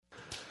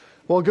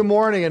Well, good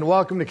morning and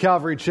welcome to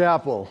Calvary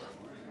Chapel.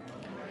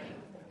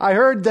 I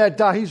heard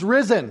that He's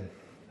risen.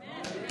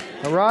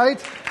 All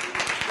right?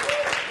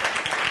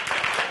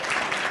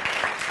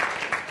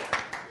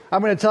 I'm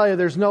going to tell you,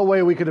 there's no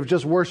way we could have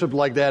just worshiped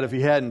like that if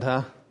He hadn't,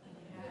 huh?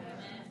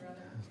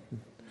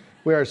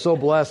 We are so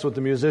blessed with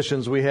the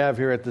musicians we have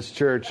here at this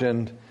church.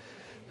 And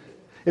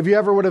if you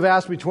ever would have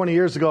asked me 20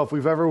 years ago if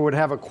we've ever would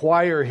have a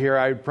choir here,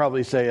 I'd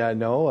probably say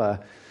no.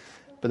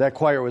 But that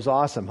choir was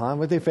awesome, huh?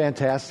 Weren't they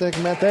fantastic?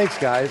 Man, thanks,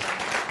 guys.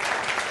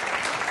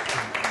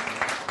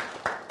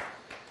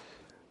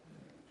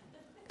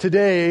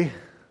 Today,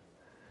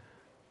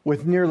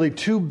 with nearly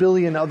 2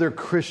 billion other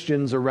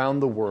Christians around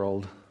the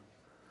world,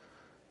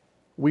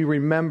 we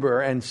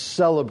remember and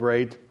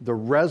celebrate the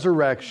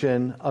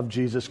resurrection of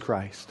Jesus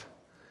Christ.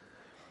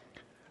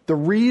 The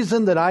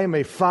reason that I am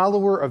a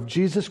follower of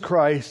Jesus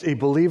Christ, a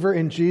believer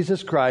in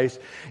Jesus Christ,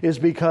 is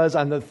because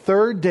on the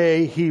third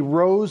day He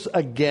rose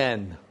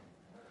again.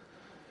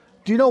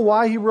 Do you know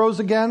why He rose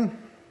again?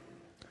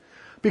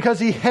 Because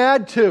He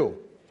had to.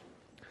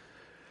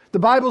 The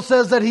Bible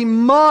says that He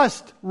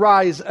must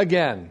rise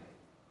again.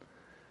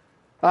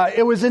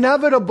 It was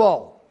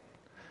inevitable.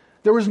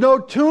 There was no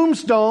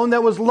tombstone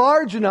that was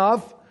large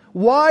enough,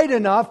 wide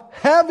enough,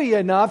 heavy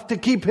enough to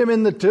keep Him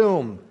in the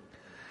tomb.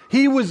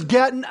 He was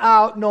getting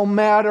out no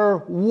matter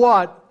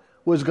what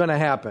was going to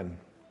happen.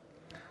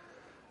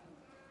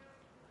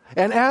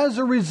 And as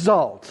a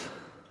result,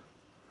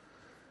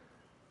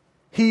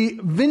 He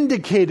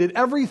vindicated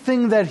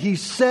everything that He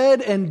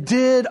said and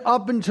did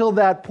up until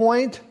that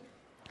point.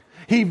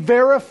 He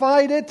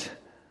verified it.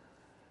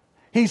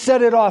 He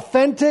said it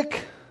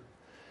authentic.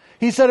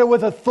 He said it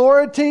with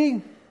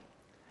authority.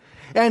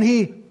 And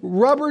He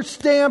rubber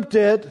stamped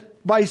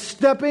it by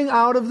stepping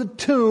out of the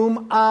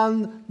tomb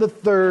on the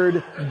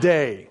third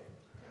day.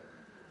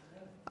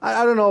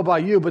 I don't know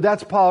about you, but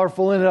that's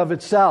powerful in and of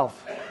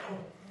itself.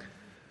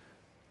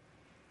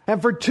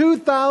 And for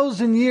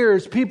 2,000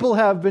 years, people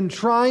have been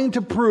trying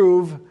to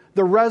prove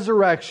the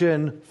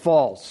resurrection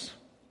false.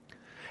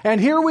 And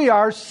here we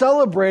are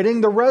celebrating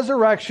the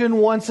resurrection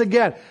once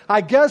again. I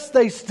guess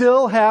they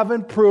still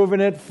haven't proven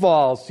it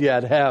false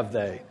yet, have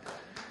they?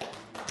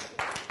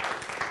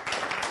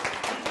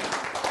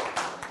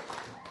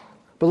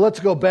 But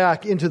let's go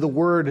back into the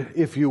Word,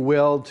 if you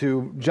will,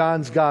 to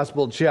John's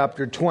Gospel,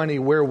 chapter 20,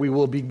 where we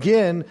will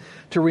begin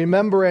to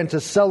remember and to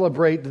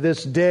celebrate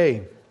this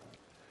day.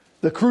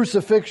 The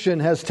crucifixion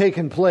has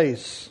taken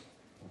place.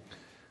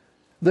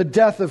 The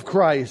death of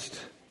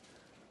Christ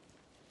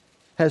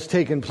has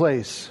taken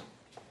place.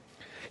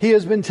 He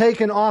has been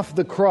taken off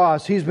the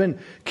cross. He's been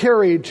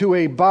carried to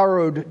a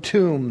borrowed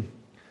tomb.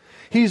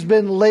 He's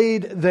been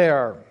laid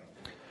there.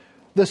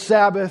 The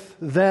Sabbath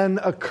then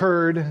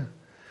occurred.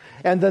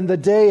 And then the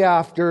day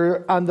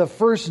after, on the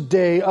first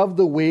day of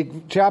the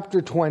week,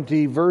 chapter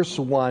 20, verse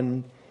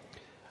 1,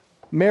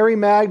 Mary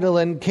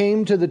Magdalene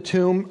came to the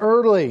tomb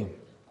early.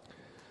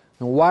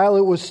 And while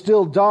it was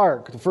still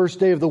dark, the first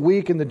day of the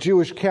week in the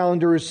Jewish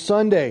calendar is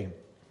Sunday,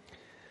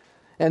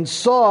 and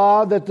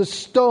saw that the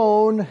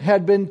stone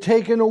had been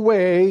taken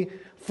away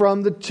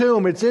from the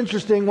tomb. It's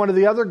interesting, one of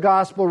the other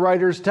gospel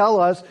writers tell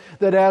us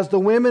that as the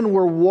women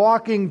were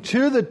walking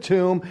to the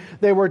tomb,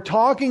 they were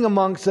talking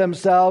amongst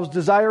themselves,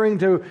 desiring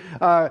to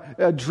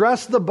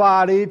dress the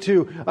body,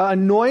 to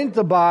anoint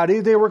the body.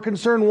 They were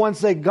concerned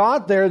once they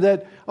got there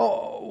that,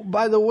 oh,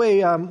 by the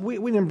way, we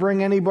didn't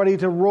bring anybody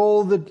to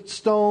roll the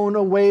stone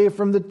away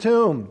from the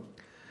tomb.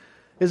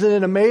 Isn't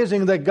it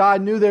amazing that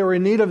God knew they were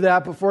in need of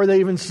that before they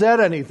even said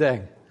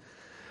anything?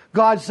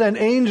 God sent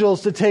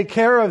angels to take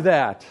care of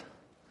that.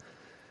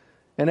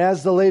 And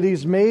as the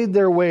ladies made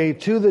their way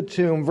to the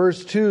tomb,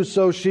 verse 2,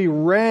 so she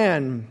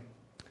ran.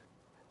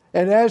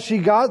 And as she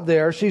got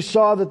there, she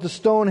saw that the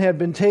stone had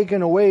been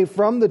taken away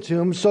from the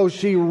tomb. So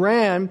she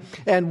ran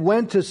and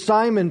went to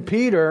Simon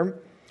Peter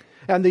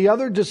and the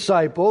other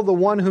disciple, the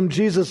one whom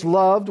Jesus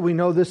loved. We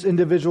know this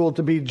individual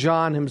to be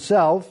John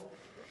himself.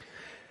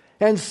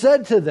 And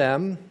said to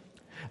them,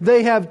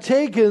 they have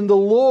taken the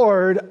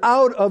Lord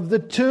out of the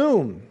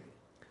tomb,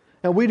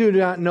 and we do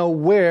not know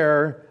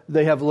where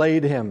they have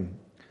laid Him.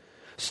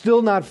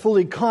 Still not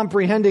fully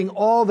comprehending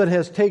all that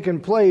has taken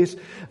place,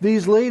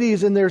 these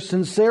ladies in their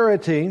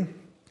sincerity,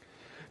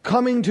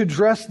 coming to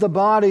dress the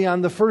body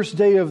on the first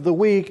day of the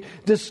week,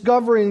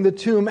 discovering the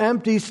tomb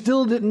empty,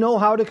 still didn't know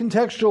how to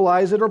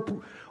contextualize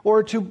it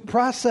or to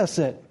process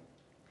it.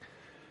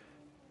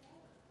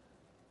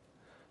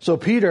 So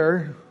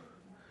Peter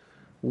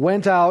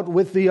went out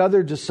with the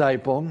other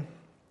disciple,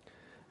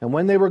 and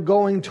when they were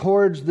going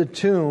towards the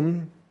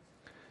tomb,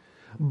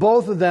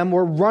 both of them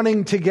were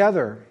running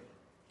together.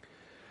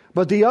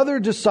 But the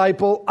other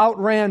disciple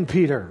outran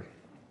Peter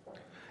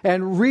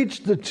and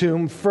reached the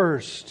tomb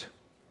first.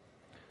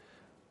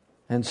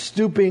 And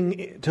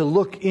stooping to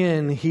look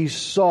in, he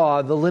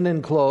saw the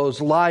linen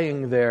clothes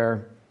lying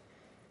there,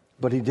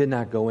 but he did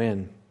not go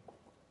in.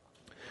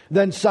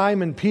 Then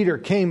Simon Peter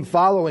came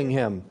following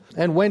him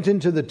and went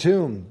into the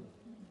tomb.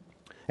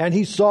 And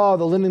he saw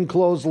the linen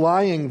clothes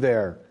lying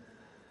there,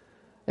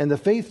 and the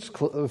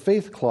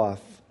faith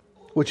cloth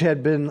which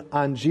had been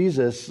on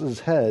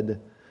Jesus'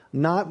 head,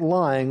 not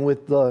lying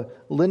with the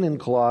linen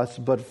cloths,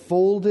 but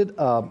folded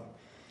up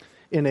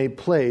in a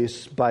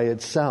place by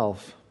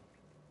itself.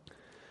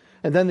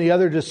 And then the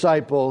other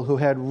disciple who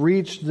had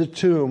reached the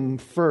tomb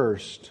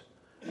first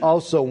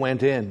also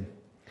went in,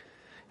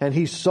 and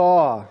he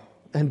saw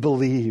and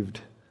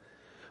believed.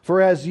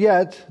 For as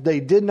yet they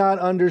did not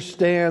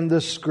understand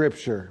the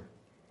Scripture,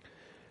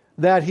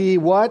 that he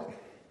what?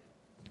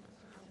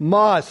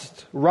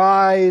 Must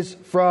rise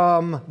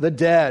from the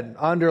dead.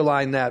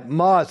 Underline that.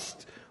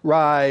 Must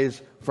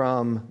rise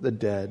from the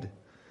dead.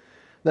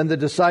 Then the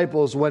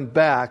disciples went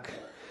back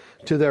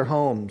to their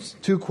homes.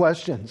 2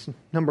 questions.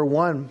 Number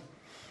 1,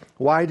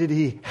 why did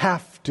he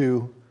have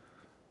to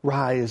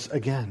rise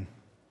again?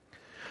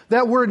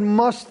 That word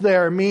must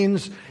there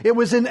means it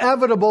was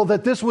inevitable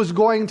that this was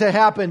going to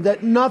happen,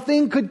 that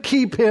nothing could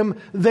keep him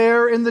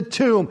there in the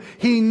tomb.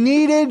 He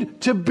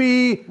needed to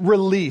be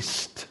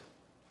released.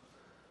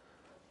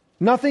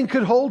 Nothing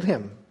could hold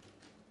him.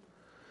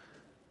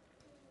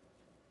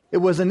 It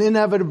was an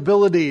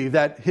inevitability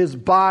that his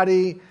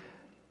body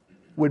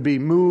would be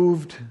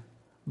moved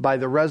by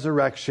the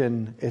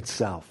resurrection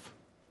itself.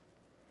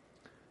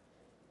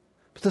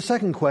 But the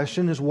second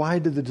question is, why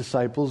did the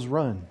disciples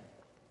run?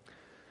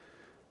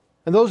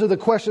 And those are the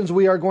questions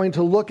we are going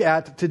to look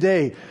at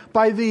today.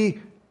 By the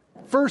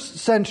first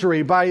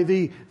century, by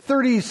the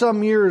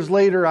 30-some years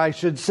later, I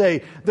should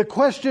say, the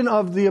question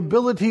of the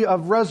ability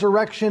of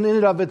resurrection in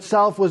and of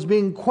itself was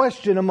being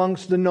questioned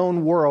amongst the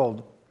known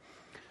world.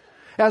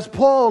 As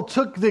Paul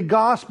took the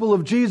gospel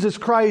of Jesus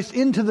Christ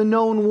into the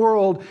known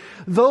world,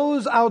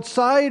 those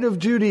outside of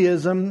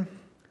Judaism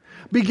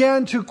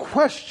began to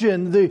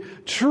question the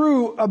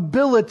true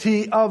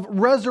ability of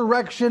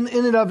resurrection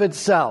in and of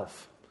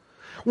itself.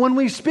 When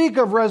we speak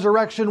of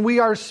resurrection, we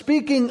are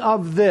speaking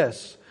of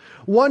this: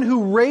 one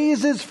who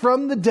raises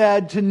from the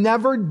dead to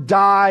never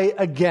die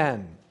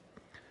again.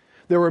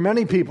 There were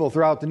many people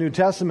throughout the New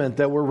Testament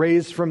that were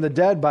raised from the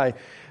dead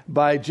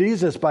by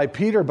Jesus, by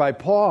Peter, by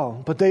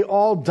Paul, but they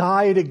all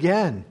died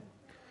again.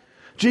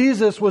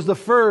 Jesus was the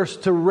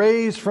first to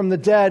raise from the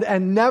dead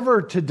and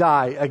never to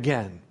die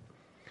again.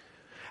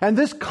 And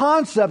this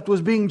concept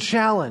was being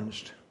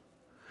challenged.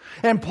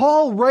 And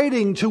Paul,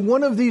 writing to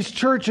one of these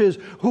churches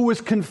who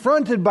was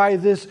confronted by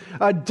this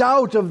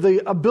doubt of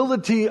the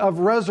ability of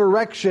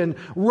resurrection,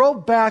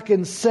 wrote back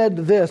and said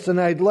this,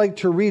 and I'd like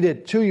to read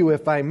it to you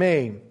if I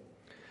may.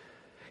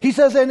 He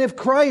says, "And if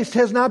Christ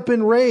has not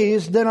been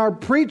raised, then our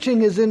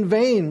preaching is in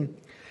vain,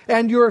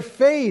 and your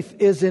faith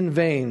is in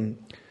vain.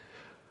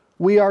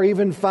 We are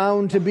even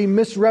found to be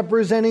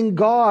misrepresenting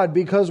God,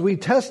 because we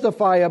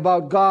testify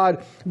about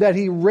God that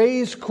He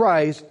raised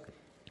Christ,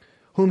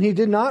 whom He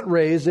did not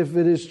raise, if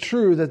it is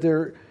true that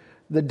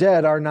the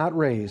dead are not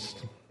raised.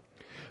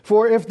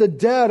 For if the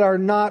dead are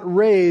not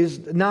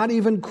raised, not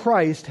even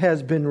Christ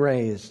has been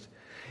raised.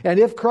 And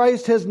if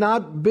Christ has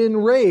not been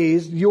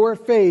raised, your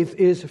faith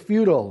is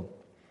futile,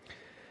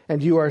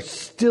 and you are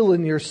still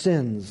in your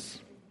sins.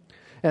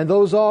 And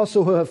those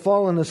also who have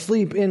fallen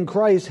asleep in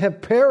Christ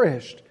have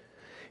perished.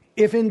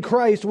 If in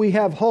Christ we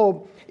have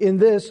hope in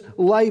this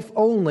life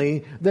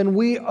only, then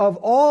we of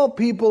all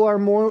people are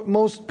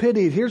most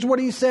pitied." Here's what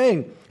he's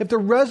saying. If the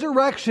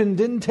resurrection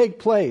didn't take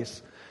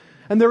place,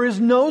 and there is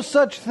no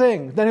such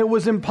thing, then it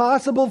was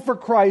impossible for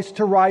Christ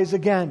to rise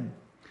again.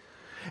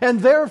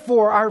 And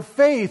therefore, our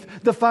faith,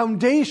 the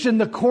foundation,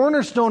 the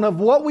cornerstone of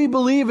what we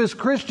believe as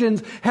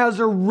Christians, has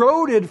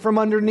eroded from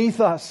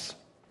underneath us.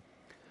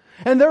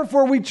 And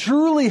therefore, we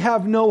truly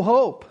have no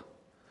hope.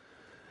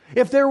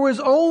 If there was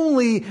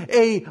only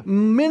a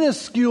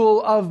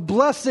minuscule of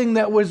blessing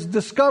that was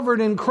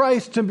discovered in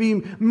Christ to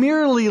be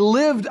merely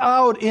lived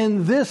out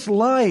in this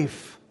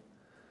life,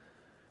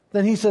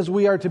 then he says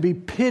we are to be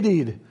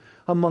pitied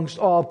amongst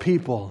all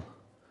people.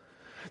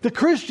 The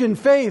Christian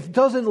faith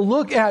doesn't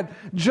look at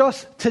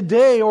just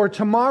today or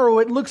tomorrow.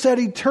 It looks at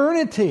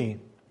eternity.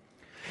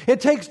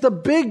 It takes the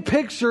big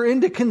picture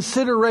into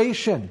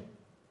consideration.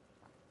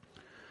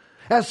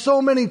 As so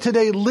many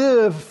today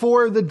live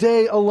for the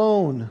day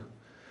alone,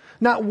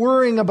 not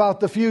worrying about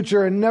the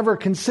future and never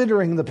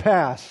considering the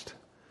past,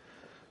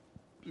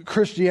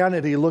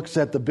 Christianity looks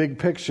at the big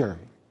picture.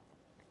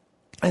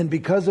 And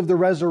because of the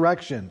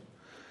resurrection,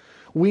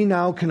 we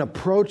now can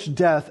approach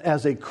death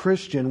as a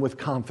Christian with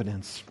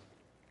confidence.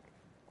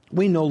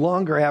 We no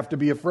longer have to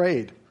be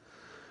afraid.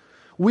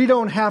 We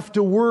don't have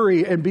to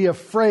worry and be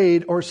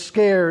afraid or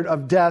scared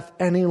of death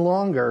any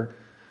longer,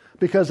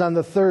 because on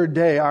the third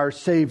day our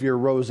Savior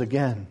rose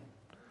again.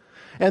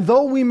 And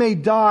though we may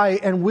die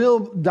and will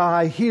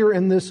die here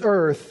in this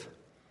earth,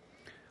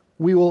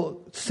 we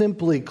will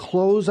simply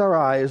close our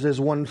eyes as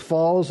one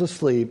falls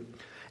asleep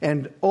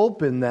and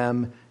open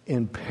them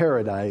in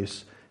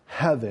paradise,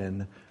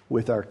 heaven,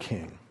 with our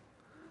King.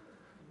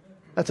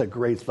 That's a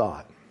great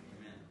thought.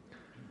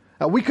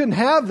 Now, we couldn't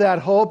have that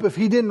hope if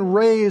He didn't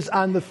raise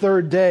on the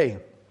third day.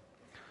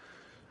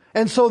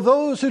 And so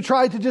those who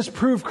tried to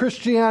disprove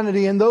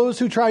Christianity and those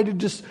who tried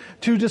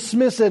to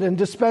dismiss it and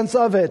dispense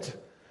of it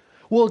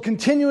will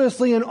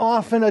continuously and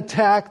often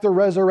attack the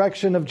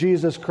resurrection of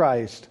Jesus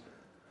Christ.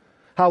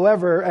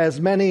 However, as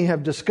many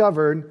have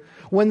discovered,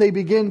 when they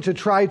begin to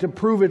try to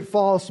prove it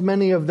false,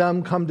 many of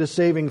them come to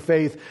saving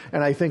faith,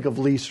 and I think of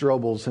Lee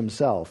Strobel's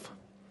himself.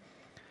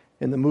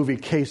 In the movie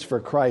Case for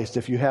Christ,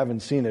 if you haven't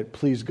seen it,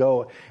 please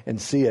go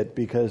and see it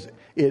because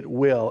it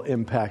will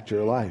impact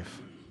your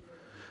life.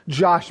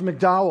 Josh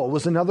McDowell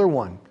was another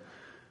one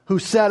who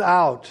set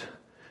out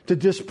to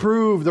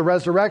disprove the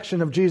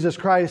resurrection of Jesus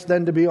Christ,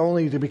 then to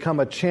become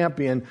a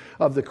champion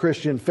of the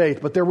Christian faith.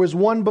 But there was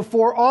one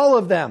before all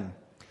of them.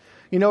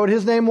 You know what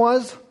his name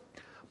was?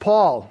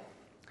 Paul.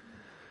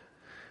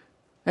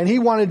 And he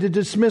wanted to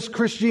dismiss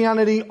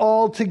Christianity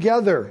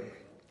altogether.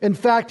 In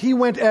fact, he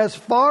went as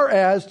far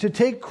as to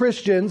take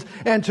Christians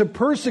and to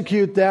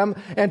persecute them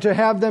and to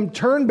have them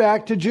turn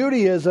back to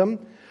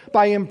Judaism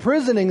by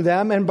imprisoning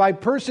them and by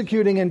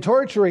persecuting and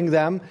torturing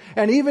them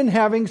and even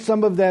having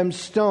some of them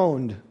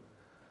stoned.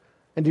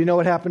 And do you know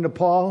what happened to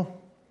Paul?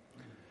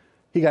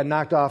 He got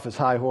knocked off his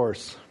high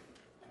horse.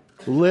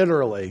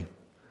 Literally.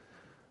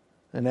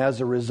 And as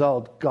a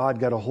result, God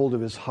got a hold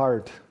of his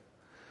heart.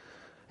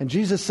 And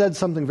Jesus said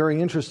something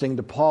very interesting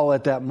to Paul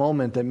at that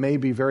moment that may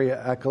be very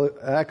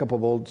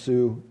applicable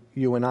to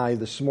you and I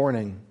this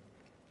morning.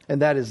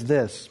 And that is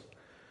this.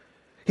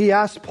 He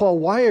asked Paul,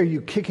 why are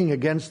you kicking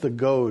against the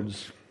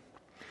goads?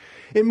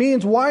 It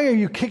means, why are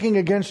you kicking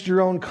against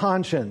your own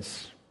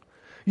conscience?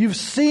 You've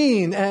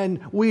seen and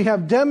we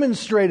have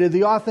demonstrated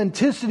the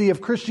authenticity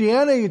of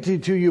Christianity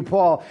to you,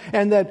 Paul,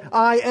 and that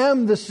I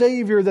am the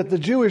Savior that the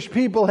Jewish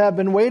people have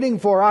been waiting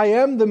for. I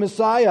am the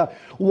Messiah.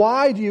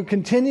 Why do you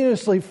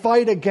continuously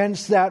fight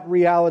against that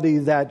reality,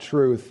 that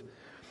truth?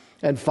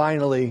 And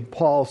finally,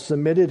 Paul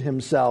submitted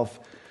himself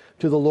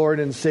to the Lord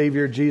and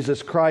Savior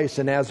Jesus Christ,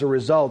 and as a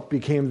result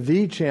became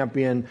the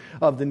champion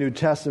of the New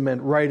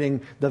Testament,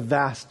 writing the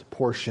vast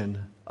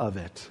portion of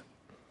it.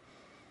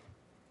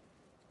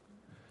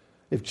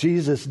 If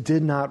Jesus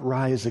did not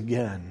rise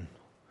again,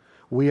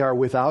 we are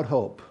without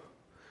hope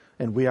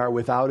and we are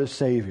without a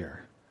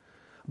Savior.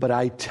 But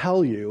I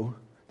tell you,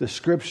 the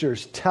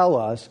Scriptures tell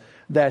us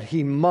that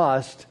He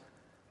must,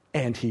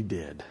 and He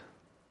did.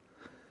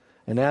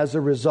 And as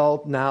a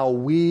result, now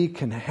we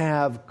can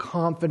have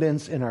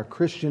confidence in our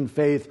Christian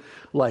faith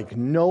like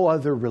no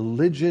other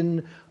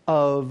religion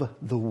of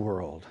the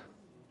world.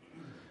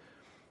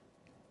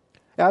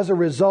 As a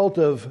result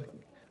of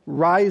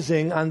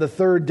rising on the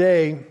third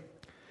day,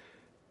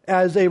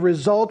 as a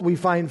result, we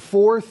find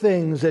four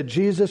things that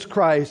Jesus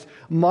Christ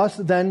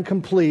must then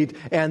complete,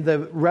 and the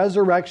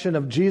resurrection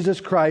of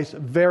Jesus Christ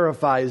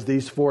verifies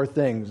these four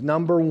things.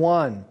 Number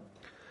one,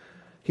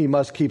 He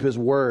must keep His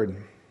word.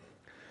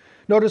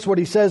 Notice what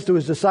He says to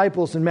His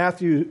disciples in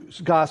Matthew's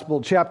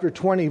Gospel, chapter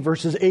 20,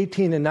 verses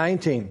 18 and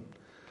 19.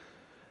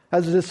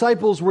 As the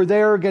disciples were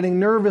there getting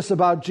nervous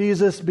about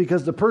Jesus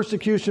because the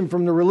persecution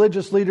from the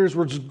religious leaders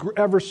was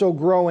ever so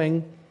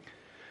growing,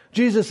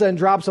 Jesus then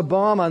drops a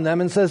bomb on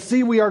them and says,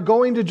 see, we are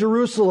going to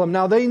Jerusalem.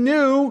 Now they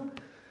knew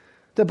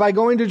that by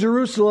going to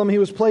Jerusalem, He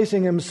was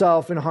placing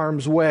Himself in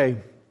harm's way.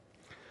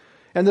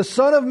 And the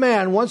Son of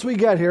Man, once we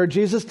get here,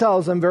 Jesus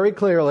tells them very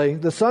clearly,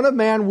 the Son of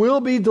Man will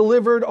be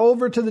delivered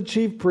over to the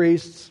chief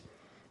priests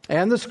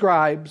and the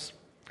scribes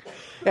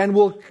and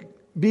will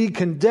be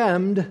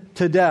condemned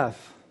to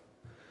death,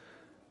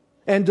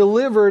 and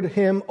delivered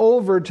Him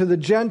over to the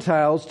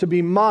Gentiles to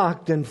be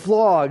mocked and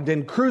flogged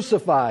and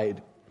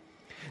crucified.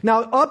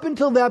 Now, up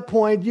until that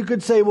point, you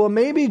could say, well,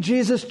 maybe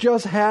Jesus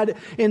just had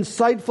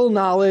insightful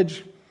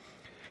knowledge.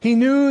 He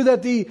knew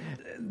that the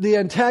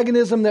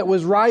antagonism that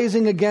was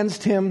rising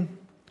against Him.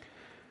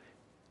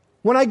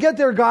 When I get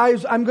there,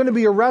 guys, I'm going to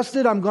be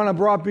arrested. I'm going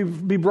to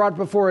be brought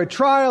before a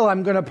trial.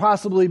 I'm going to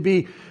possibly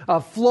be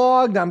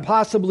flogged. I'm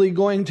possibly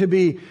going to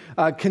be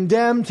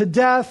condemned to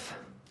death.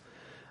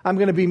 I'm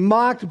going to be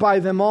mocked by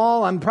them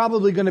all. I'm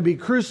probably going to be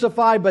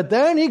crucified. But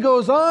then He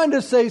goes on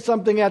to say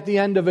something at the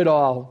end of it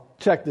all.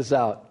 Check this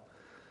out.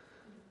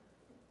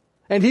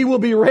 And He will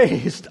be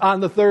raised on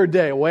the third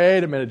day.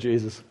 Wait a minute,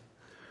 Jesus.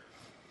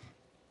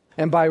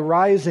 And by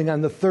rising on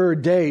the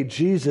third day,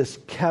 Jesus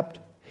kept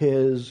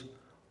His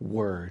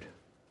word.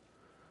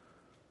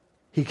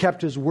 He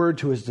kept His word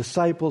to His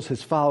disciples,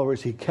 His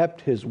followers. He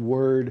kept His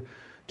word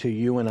to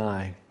you and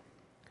I.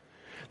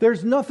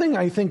 There's nothing,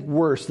 I think,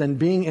 worse than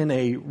being in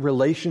a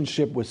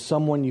relationship with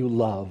someone you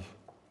love,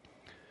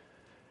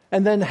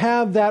 and then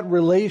have that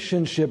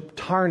relationship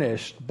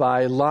tarnished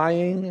by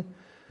lying,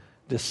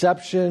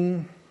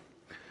 deception,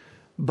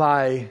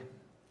 by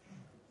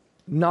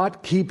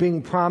not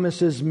keeping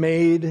promises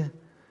made,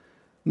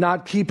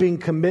 not keeping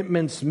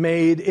commitments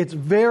made. It's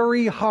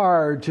very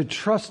hard to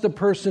trust a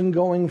person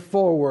going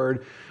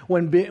forward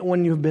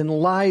when you've been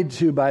lied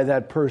to by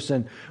that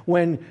person,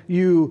 when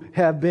you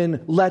have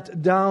been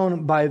let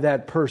down by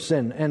that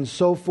person, and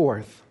so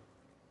forth.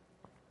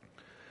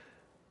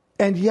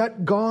 And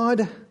yet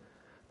God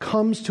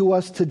comes to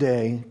us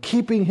today,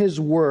 keeping His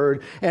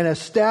word and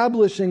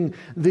establishing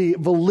the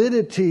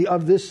validity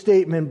of this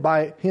statement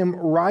by Him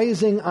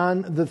rising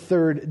on the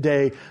third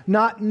day,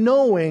 not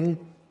knowing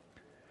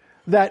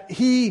that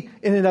he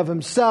in and of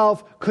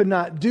himself could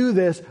not do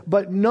this,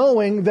 but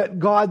knowing that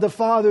God the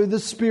Father, the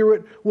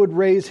Spirit, would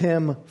raise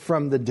him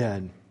from the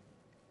dead.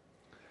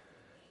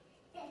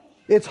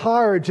 It's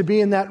hard to be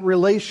in that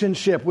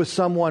relationship with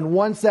someone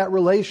once that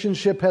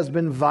relationship has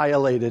been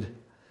violated.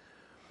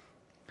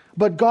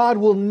 But God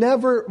will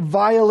never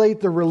violate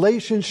the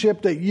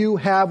relationship that you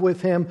have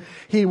with him.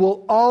 He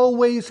will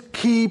always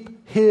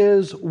keep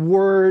his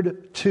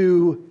word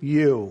to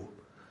you.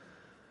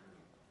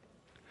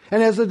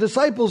 And as the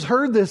disciples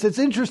heard this, it's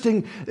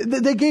interesting,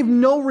 they gave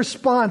no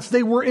response.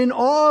 They were in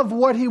awe of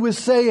what he was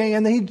saying,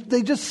 and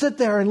they just sit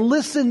there and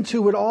listen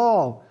to it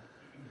all.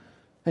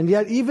 And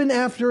yet, even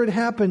after it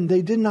happened,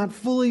 they did not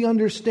fully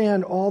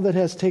understand all that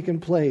has taken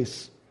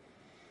place.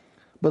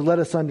 But let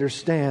us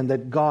understand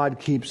that God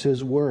keeps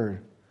his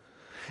word.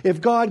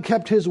 If God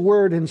kept his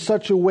word in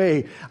such a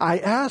way, I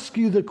ask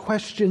you the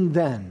question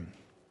then,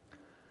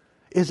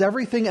 is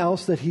everything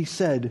else that he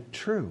said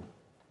true?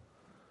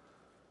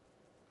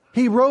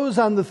 He rose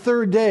on the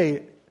third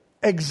day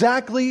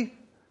exactly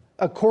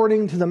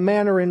according to the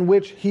manner in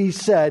which he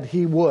said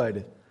he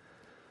would.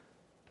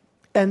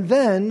 And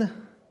then,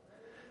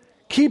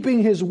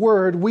 keeping his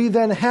word, we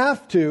then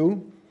have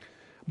to,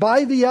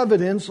 by the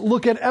evidence,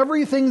 look at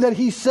everything that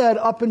he said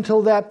up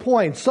until that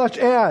point, such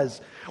as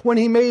when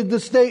he made the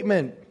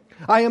statement,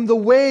 I am the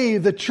way,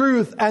 the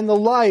truth, and the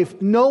life.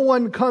 No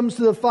one comes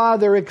to the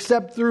Father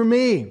except through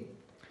me.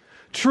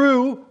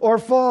 True or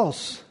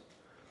false?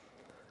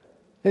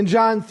 In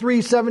John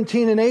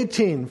 3:17 and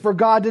 18, for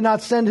God did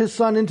not send his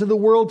Son into the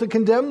world to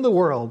condemn the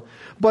world,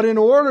 but in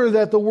order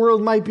that the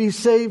world might be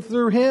saved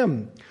through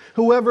him.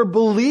 Whoever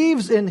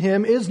believes in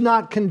him is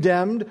not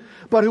condemned,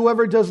 but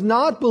whoever does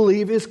not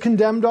believe is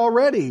condemned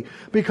already,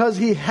 because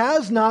he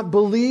has not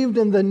believed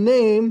in the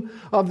name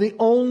of the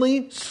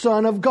only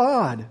Son of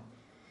God.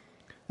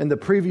 And the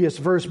previous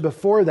verse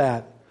before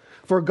that,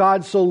 for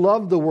God so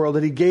loved the world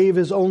that he gave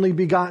his only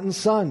begotten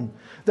Son,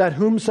 that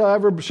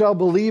whomsoever shall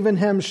believe in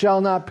him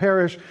shall not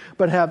perish,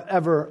 but have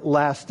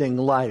everlasting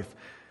life.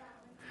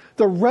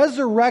 The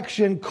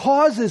resurrection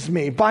causes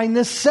me, by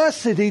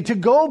necessity, to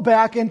go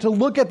back and to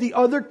look at the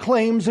other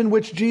claims in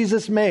which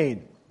Jesus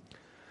made.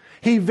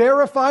 He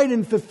verified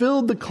and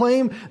fulfilled the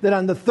claim that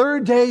on the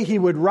third day he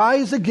would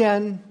rise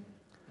again,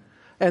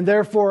 and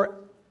therefore,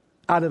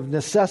 out of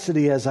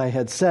necessity, as I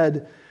had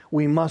said,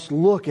 we must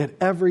look at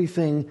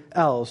everything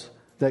else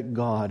that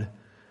God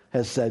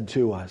has said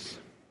to us.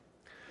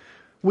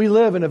 We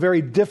live in a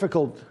very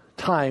difficult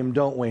time,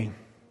 don't we?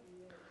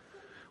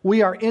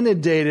 We are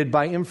inundated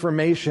by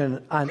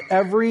information on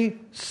every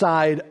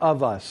side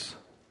of us.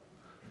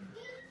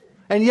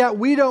 And yet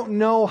we don't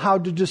know how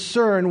to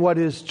discern what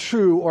is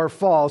true or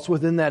false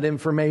within that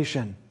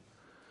information.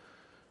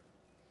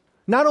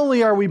 Not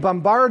only are we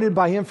bombarded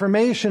by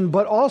information,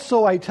 but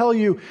also I tell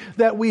you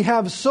that we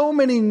have so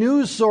many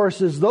news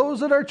sources, those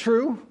that are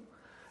true,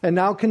 and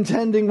now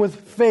contending with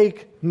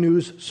fake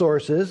news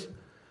sources.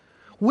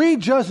 We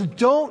just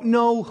don't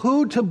know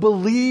who to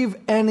believe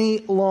any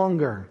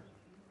longer.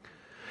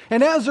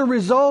 And as a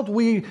result,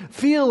 we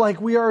feel like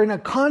we are in a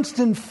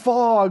constant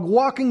fog,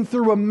 walking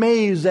through a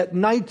maze at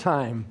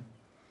nighttime,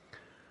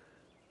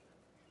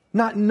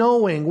 not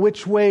knowing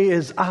which way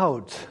is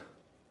out.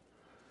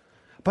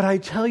 But I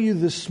tell you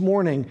this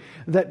morning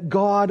that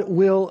God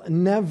will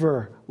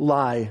never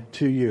lie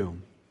to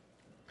you.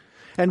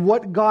 And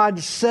what God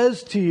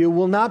says to you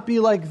will not be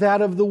like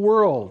that of the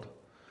world.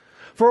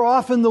 For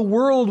often the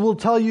world will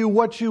tell you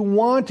what you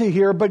want to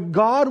hear, but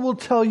God will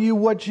tell you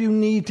what you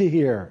need to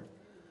hear.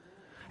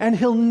 And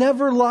he'll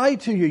never lie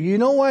to you. You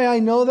know why I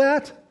know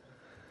that?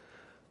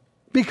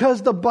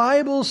 Because the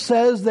Bible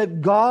says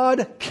that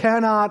God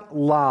cannot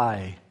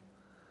lie.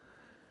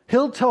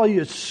 He'll tell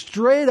you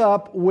straight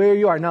up where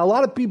you are. Now, a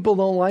lot of people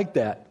don't like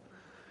that.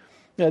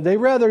 They'd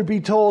rather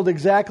be told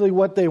exactly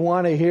what they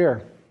want to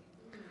hear.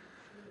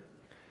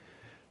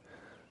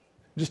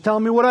 Just tell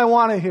me what I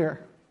want to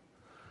hear.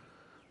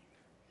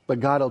 But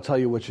God will tell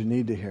you what you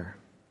need to hear.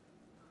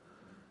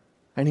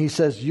 And he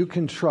says, you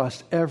can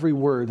trust every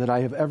word that I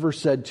have ever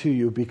said to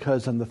you,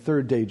 because on the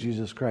third day,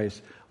 Jesus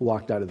Christ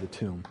walked out of the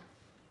tomb,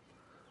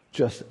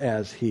 just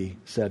as he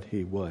said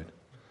he would.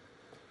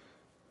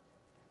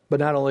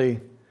 But not only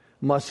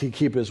must he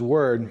keep his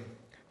word,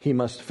 he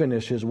must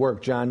finish his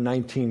work. John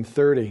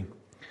 19:30.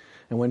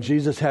 And when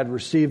Jesus had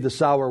received the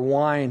sour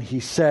wine, he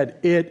said,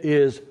 it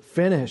is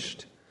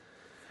finished.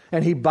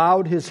 And he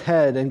bowed his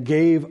head and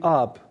gave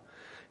up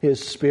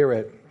his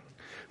spirit.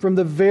 From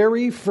the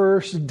very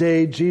first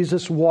day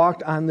Jesus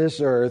walked on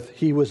this earth,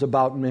 he was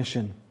about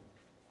mission.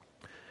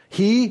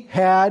 He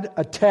had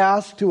a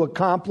task to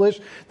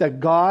accomplish that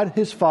God,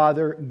 his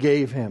Father,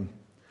 gave him.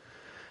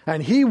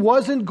 And he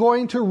wasn't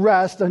going to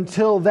rest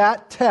until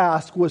that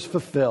task was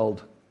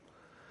fulfilled.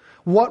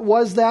 What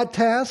was that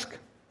task?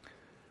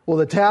 Well,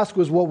 the task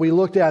was what we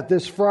looked at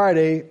this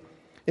Friday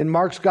in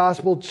Mark's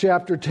Gospel,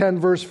 chapter 10,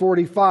 verse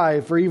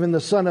 45. For even the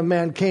Son of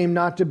Man came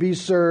not to be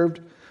served,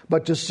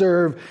 but to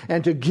serve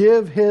and to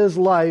give his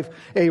life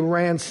a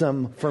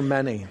ransom for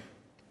many.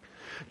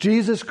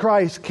 Jesus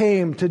Christ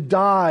came to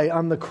die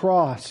on the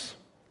cross.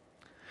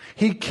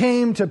 He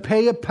came to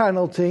pay a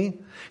penalty.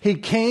 He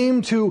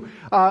came to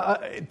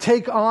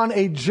take on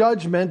a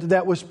judgment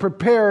that was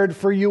prepared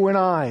for you and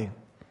I.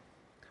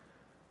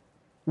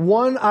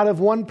 1 out of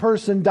 1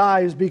 person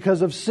dies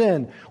because of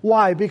sin.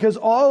 Why? Because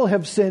all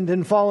have sinned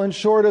and fallen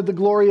short of the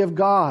glory of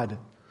God.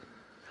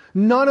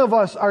 None of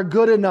us are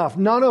good enough.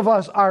 None of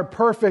us are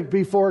perfect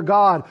before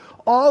God.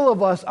 All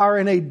of us are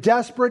in a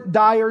desperate,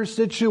 dire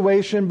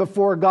situation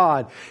before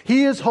God.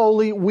 He is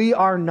holy, we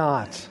are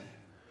not.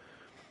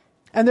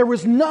 And there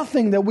was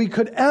nothing that we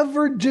could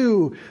ever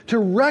do to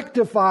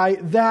rectify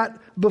that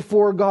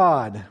before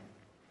God.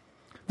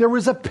 There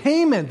was a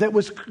payment that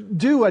was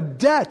due, a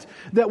debt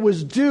that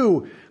was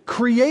due,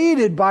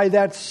 created by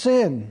that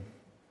sin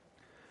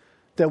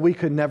that we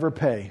could never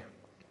pay.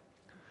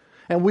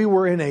 And we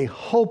were in a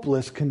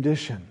hopeless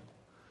condition.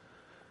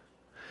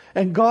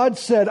 And God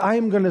said, I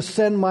am going to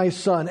send my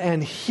Son,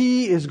 and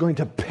He is going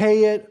to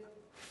pay it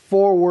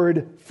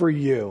forward for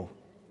you.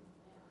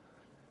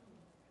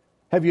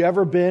 Have you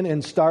ever been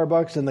in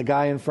Starbucks and the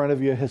guy in front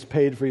of you has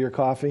paid for your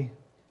coffee?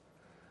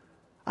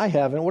 I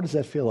haven't. What does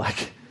that feel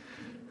like?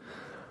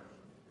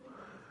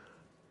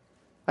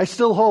 I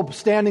still hope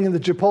standing in the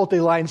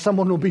Chipotle line,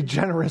 someone will be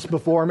generous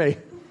before me.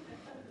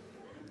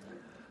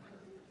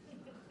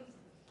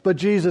 But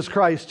Jesus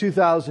Christ,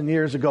 2,000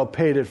 years ago,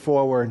 paid it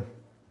forward.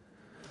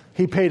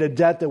 He paid a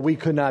debt that we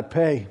could not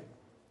pay.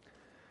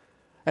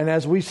 And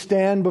as we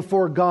stand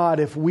before God,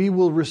 if we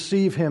will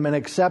receive Him and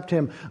accept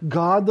Him,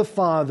 God the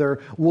Father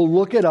will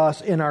look at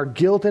us in our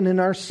guilt and in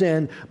our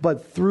sin,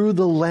 but through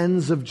the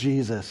lens of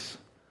Jesus.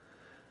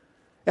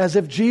 As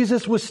if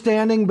Jesus was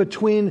standing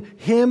between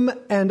Him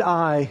and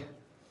I.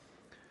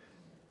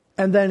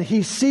 And then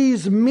He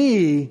sees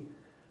me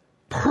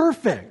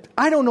perfect.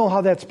 I don't know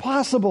how that's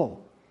possible.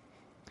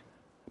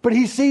 But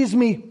He sees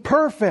me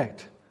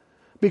perfect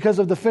because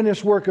of the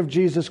finished work of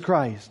Jesus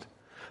Christ.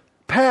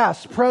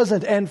 Past,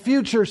 present, and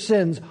future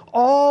sins,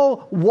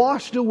 all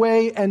washed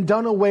away and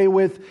done away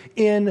with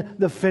in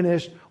the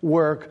finished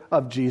work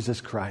of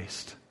Jesus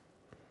Christ.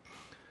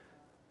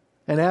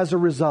 And as a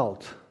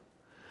result,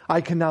 I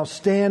can now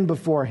stand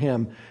before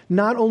Him,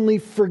 not only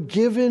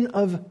forgiven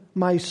of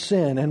my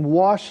sin and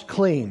washed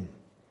clean.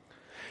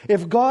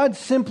 If God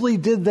simply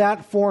did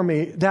that for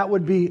me, that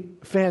would be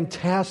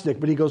fantastic,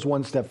 but He goes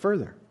one step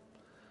further.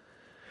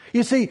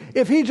 You see,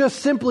 if He just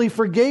simply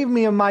forgave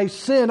me of my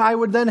sin, I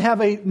would then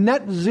have a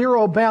net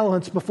zero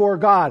balance before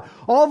God.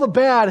 All the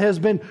bad has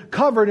been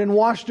covered and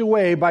washed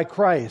away by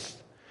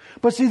Christ.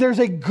 But see, there's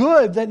a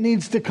good that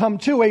needs to come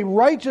too, a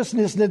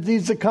righteousness that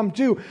needs to come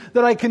too,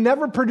 that I can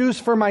never produce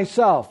for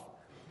myself.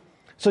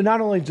 So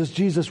not only does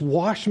Jesus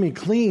wash me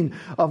clean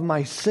of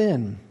my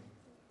sin,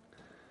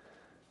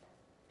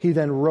 He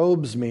then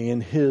robes me in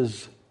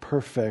His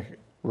perfect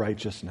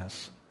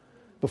righteousness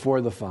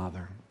before the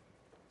Father.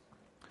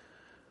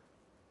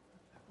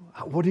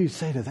 What do you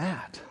say to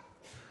that?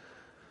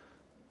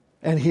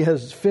 And He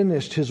has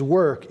finished His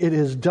work. It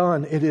is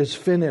done. It is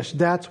finished.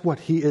 That's what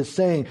He is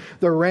saying.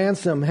 The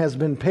ransom has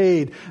been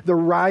paid. The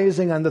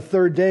rising on the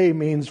third day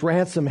means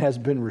ransom has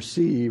been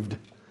received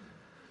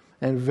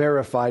and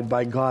verified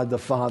by God the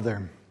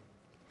Father.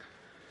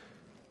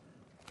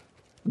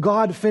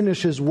 God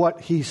finishes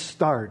what He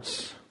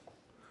starts.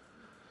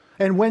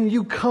 And when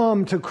you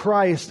come to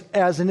Christ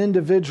as an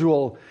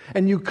individual,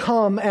 and you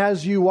come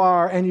as you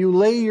are, and you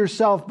lay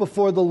yourself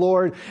before the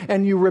Lord,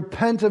 and you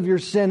repent of your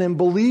sin and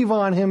believe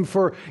on Him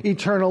for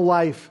eternal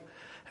life,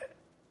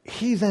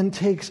 He then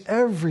takes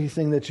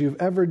everything that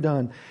you've ever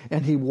done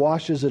and He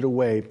washes it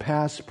away,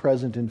 past,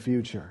 present, and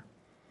future.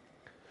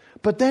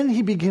 But then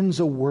He begins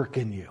a work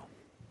in you.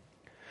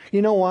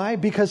 You know why?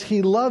 Because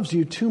He loves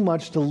you too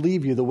much to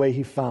leave you the way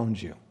He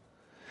found you.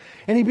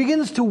 And He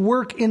begins to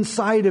work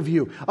inside of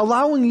you,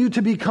 allowing you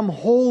to become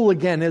whole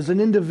again as an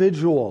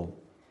individual.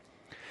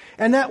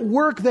 And that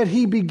work that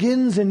He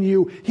begins in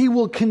you, He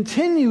will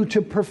continue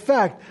to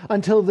perfect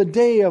until the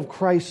day of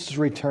Christ's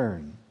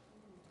return.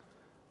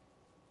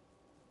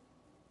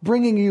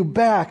 Bringing you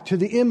back to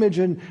the image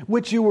in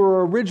which you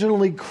were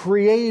originally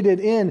created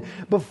in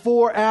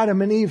before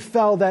Adam and Eve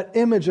fell, that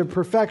image of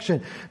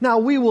perfection. Now,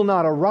 we will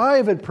not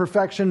arrive at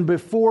perfection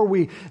before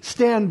we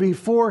stand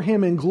before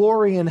Him in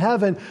glory in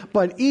heaven,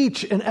 but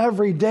each and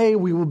every day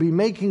we will be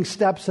making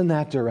steps in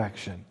that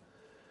direction.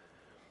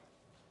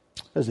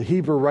 As the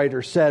Hebrew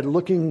writer said,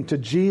 looking to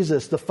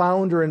Jesus, the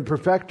founder and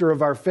perfecter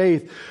of our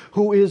faith,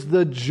 who is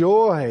the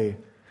joy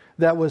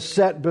that was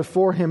set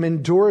before Him,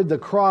 endured the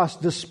cross,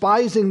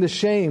 despising the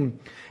shame,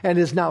 and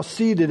is now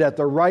seated at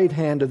the right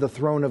hand of the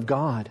throne of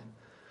God.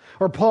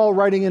 Or Paul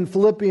writing in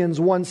Philippians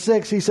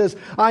 1:6, he says,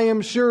 I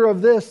am sure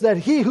of this, that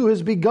He who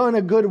has begun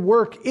a good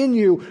work in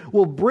you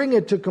will bring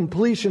it to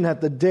completion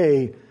at the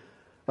day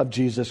of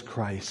Jesus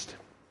Christ.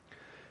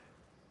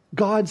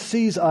 God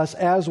sees us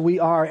as we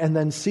are and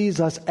then sees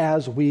us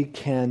as we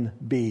can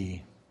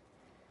be.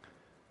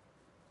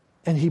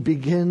 And He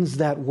begins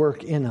that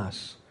work in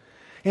us.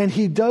 And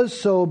he does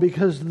so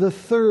because the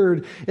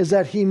third is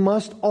that he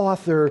must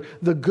author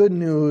the good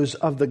news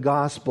of the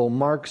gospel.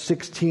 Mark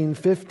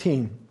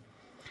 16:15.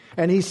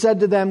 And he said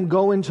to them,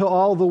 "Go into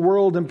all the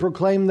world and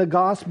proclaim the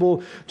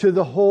gospel to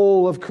the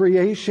whole of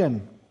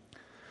creation."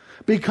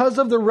 Because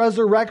of the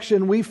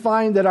resurrection, we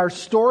find that our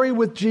story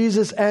with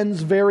Jesus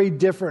ends very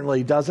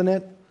differently, doesn't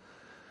it?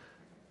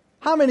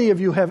 How many of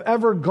you have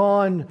ever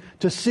gone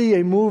to see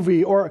a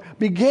movie or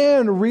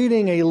began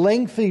reading a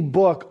lengthy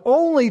book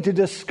only to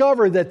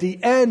discover that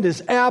the end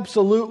is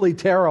absolutely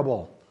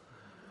terrible?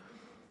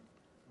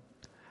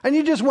 And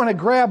you just want to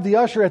grab the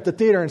usher at the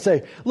theater and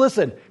say,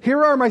 "Listen,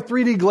 here are my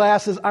 3D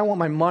glasses. I want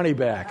my money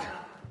back."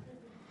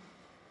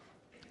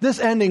 This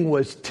ending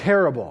was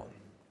terrible.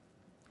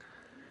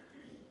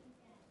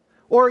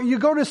 Or you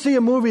go to see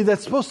a movie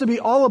that's supposed to be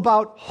all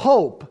about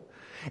hope,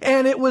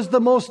 and it was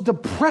the most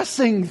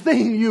depressing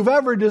thing you've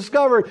ever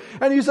discovered.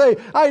 And you say,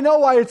 "I know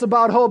why it's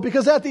about hope,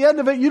 because at the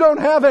end of it, you don't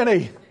have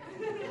any."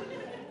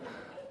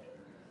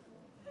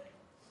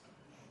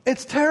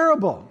 It's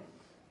terrible.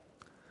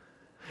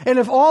 And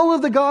if all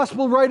of the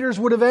gospel writers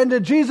would have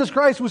ended, Jesus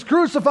Christ was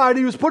crucified,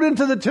 he was put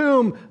into the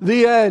tomb,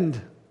 the end.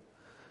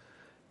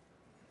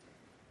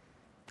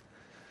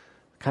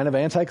 Kind of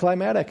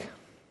anticlimactic.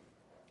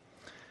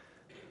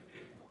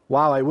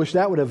 Wow, I wish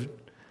that would have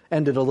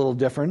ended a little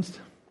different.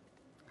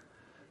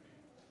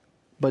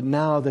 But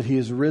now that he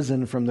is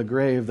risen from the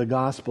grave, the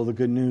gospel, the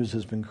good news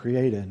has been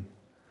created.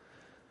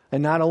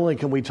 And not only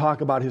can we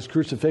talk about his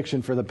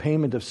crucifixion for the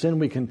payment of sin,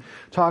 we can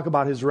talk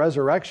about his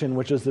resurrection,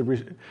 which is the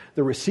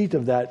receipt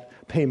of that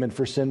payment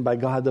for sin by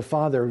God the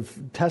Father,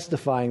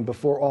 testifying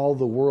before all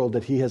the world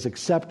that he has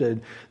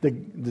accepted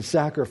the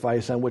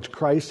sacrifice on which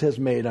Christ has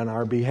made on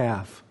our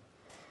behalf.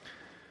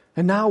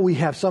 And now we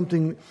have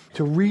something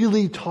to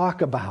really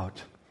talk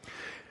about.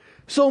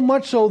 So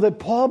much so that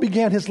Paul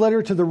began his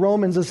letter to the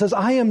Romans and says,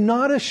 "I am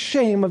not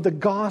ashamed of the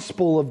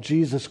gospel of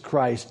Jesus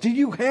Christ." Do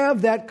you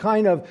have that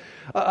kind of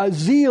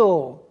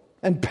zeal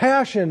and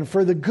passion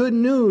for the good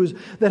news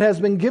that has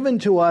been given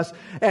to us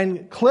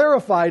and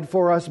clarified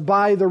for us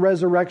by the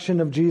resurrection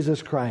of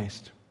Jesus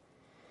Christ?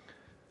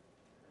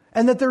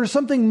 And that there is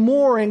something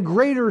more and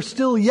greater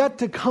still yet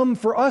to come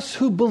for us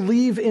who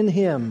believe in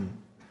him.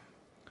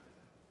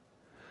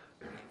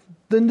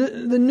 The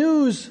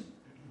news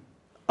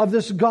of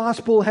this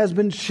gospel has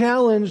been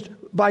challenged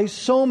by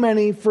so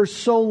many for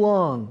so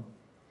long.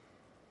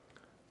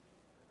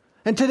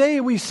 And today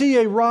we see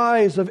a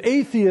rise of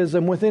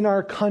atheism within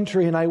our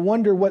country, and I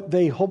wonder what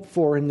they hope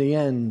for in the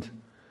end.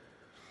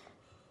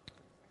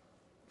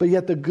 But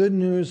yet the good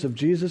news of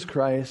Jesus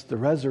Christ, the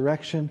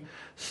resurrection,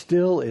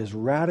 still is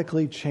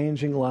radically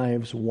changing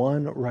lives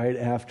one right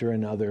after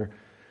another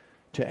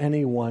to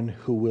anyone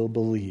who will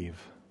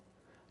believe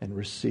and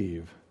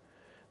receive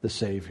the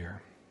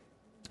Savior.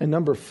 And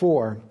number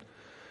 4,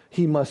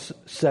 he must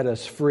set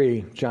us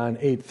free, John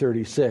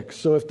 8:36.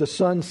 So if the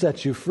Son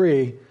sets you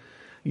free,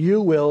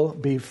 you will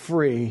be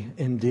free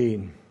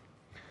indeed.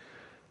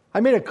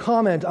 I made a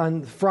comment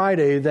on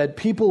Friday that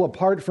people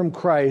apart from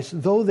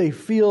Christ, though they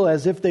feel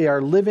as if they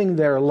are living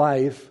their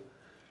life,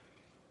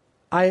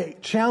 I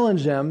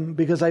challenge them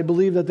because I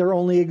believe that they're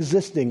only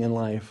existing in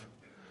life.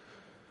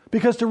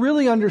 Because to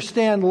really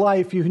understand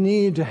life, you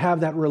need to have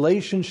that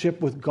relationship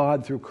with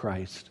God through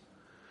Christ.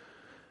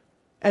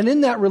 And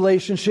in that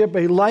relationship,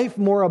 a life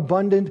more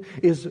abundant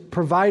is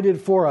provided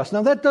for us.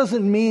 Now, that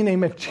doesn't mean a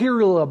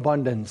material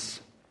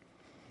abundance.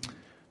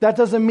 That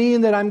doesn't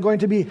mean that I'm going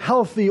to be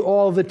healthy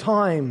all the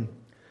time.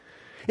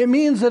 It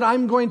means that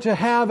I'm going to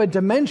have a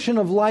dimension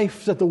of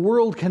life that the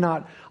world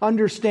cannot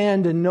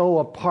understand and know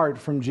apart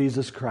from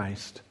Jesus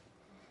Christ.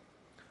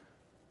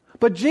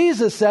 But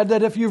Jesus said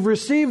that if you've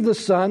received the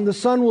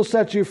Son will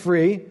set you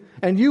free,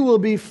 and you will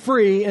be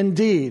free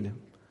indeed.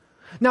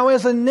 Now,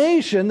 as a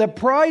nation that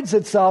prides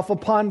itself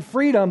upon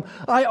freedom,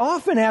 I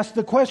often ask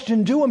the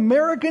question, do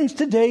Americans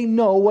today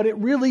know what it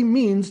really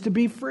means to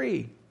be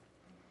free?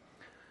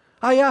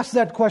 I ask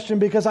that question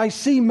because I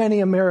see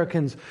many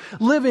Americans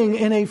living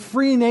in a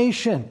free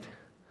nation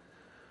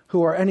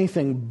who are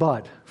anything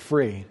but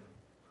free.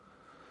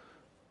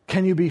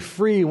 Can you be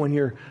free when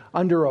you're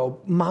under a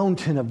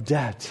mountain of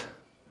debt?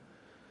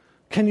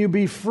 Can you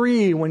be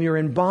free when you're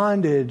in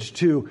bondage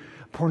to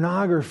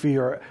pornography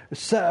or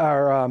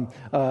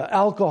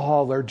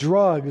alcohol or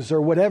drugs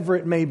or whatever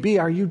it may be?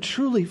 Are you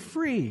truly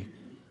free?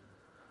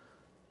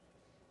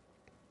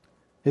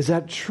 Is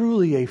that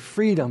truly a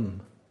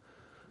freedom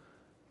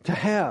to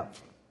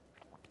have?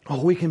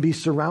 Oh, we can be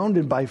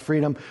surrounded by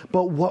freedom,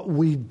 but what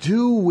we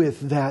do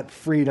with that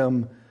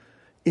freedom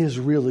is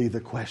really the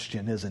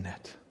question, isn't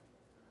it?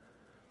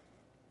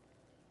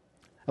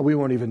 And we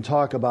won't even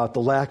talk about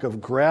the lack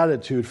of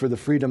gratitude for the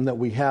freedom that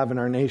we have in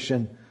our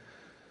nation.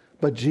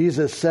 But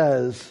Jesus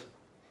says,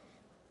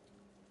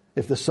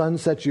 if the Son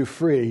sets you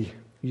free,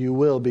 you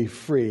will be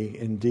free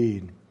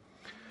indeed.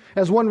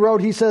 As one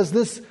wrote, he says,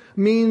 this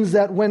means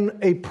that when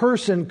a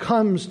person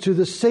comes to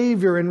the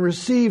Savior and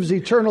receives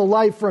eternal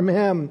life from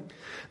Him,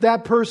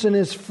 that person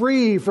is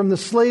free from the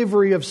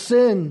slavery of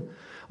sin,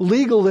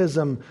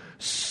 legalism,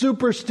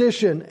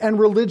 superstition, and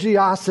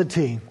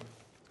religiosity.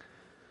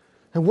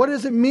 And what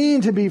does it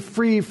mean to be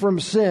free from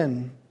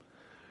sin?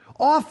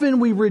 Often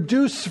we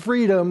reduce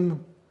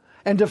freedom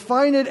and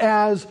define it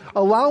as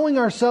allowing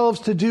ourselves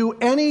to do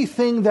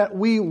anything that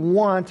we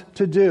want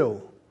to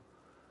do.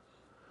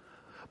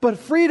 But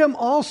freedom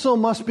also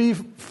must be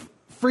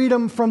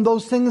freedom from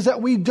those things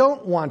that we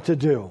don't want to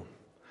do.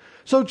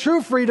 So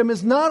true freedom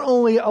is not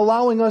only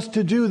allowing us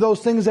to do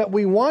those things that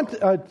we want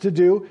to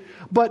do,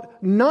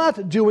 but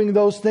not doing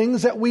those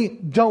things that we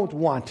don't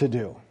want to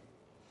do.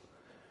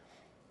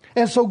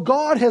 And so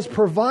God has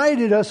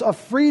provided us a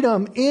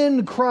freedom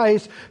in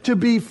Christ to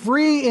be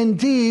free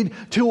indeed,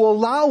 to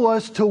allow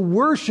us to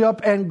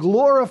worship and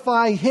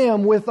glorify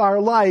Him with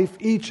our life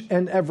each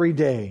and every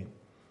day.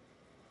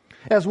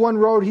 As one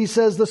wrote, he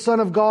says, the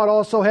Son of God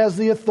also has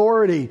the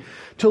authority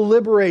to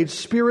liberate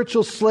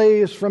spiritual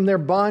slaves from their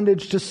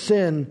bondage to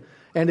sin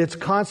and its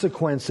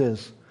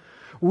consequences.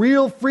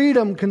 Real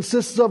freedom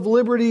consists of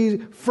liberty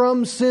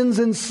from sin's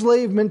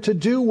enslavement to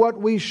do what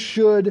we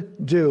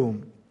should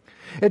do.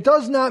 It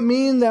does not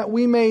mean that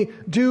we may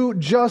do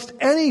just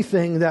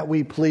anything that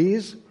we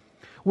please.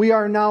 We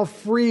are now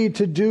free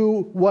to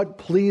do what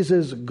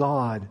pleases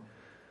God,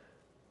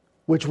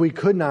 which we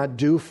could not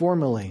do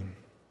formerly.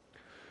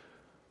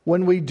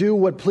 When we do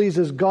what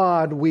pleases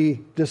God,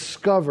 we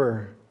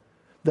discover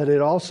that it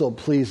also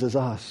pleases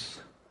us.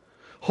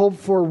 Hope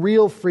for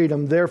real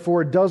freedom,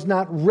 therefore, does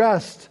not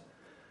rest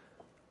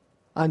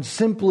on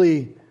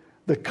simply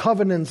the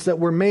covenants that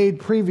were made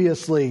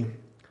previously,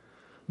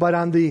 but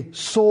on the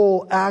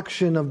sole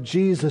action of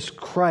Jesus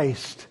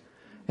Christ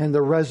and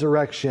the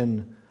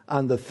resurrection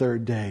on the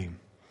third day.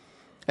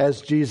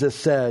 As Jesus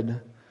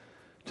said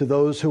to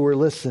those who were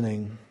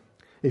listening,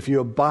 if you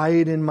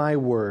abide in my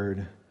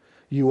word,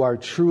 you are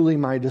truly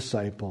my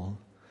disciple,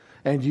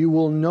 and you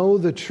will know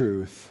the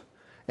truth,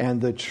 and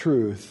the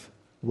truth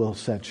will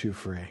set you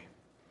free.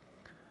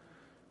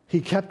 He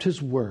kept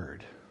his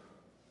word.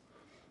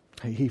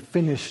 He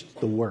finished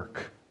the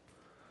work.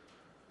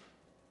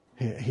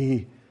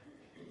 He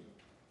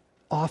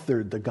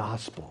authored the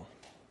gospel.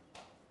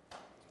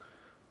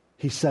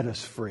 He set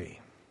us free.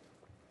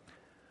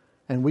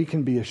 And we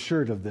can be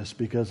assured of this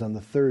because on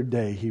the third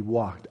day he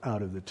walked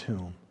out of the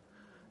tomb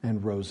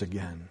and rose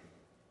again.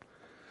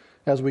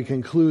 As we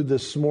conclude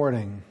this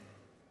morning,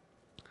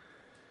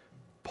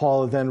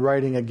 Paul then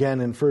writing again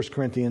in 1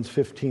 Corinthians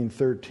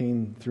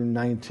 15:13 through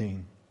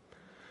 19.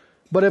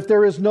 But if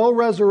there is no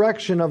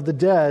resurrection of the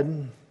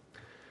dead,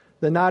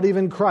 then not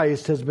even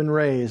Christ has been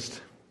raised.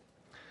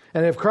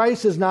 And if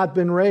Christ has not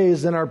been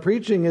raised, then our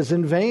preaching is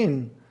in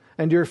vain,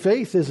 and your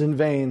faith is in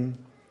vain.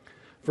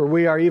 For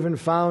we are even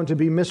found to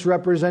be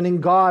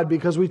misrepresenting God,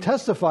 because we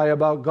testify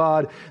about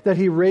God that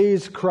He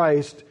raised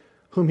Christ,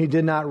 whom He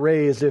did not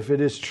raise, if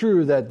it is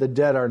true that the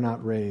dead are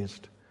not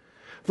raised.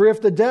 For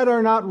if the dead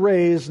are not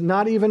raised,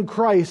 not even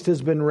Christ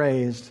has been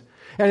raised.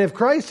 And if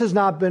Christ has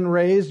not been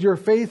raised, your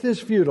faith is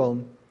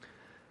futile,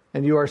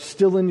 and you are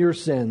still in your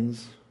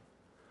sins.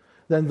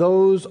 Then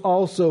those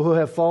also who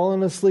have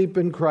fallen asleep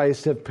in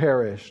Christ have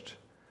perished.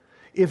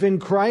 If in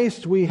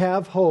Christ we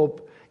have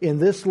hope in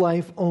this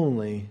life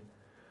only,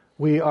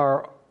 we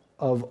are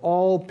of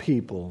all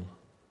people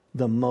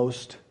the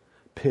most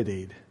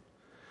pitied.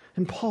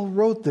 And Paul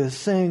wrote this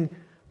saying,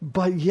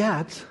 but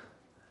yet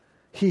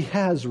He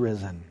has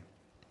risen.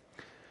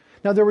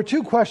 Now there were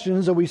two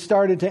questions that we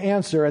started to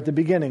answer at the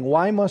beginning.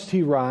 Why must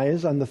He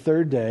rise on the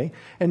third day?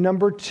 And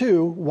number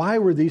two, why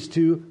were these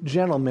two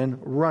gentlemen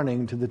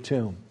running to the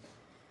tomb?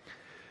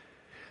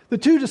 The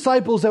two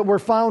disciples that were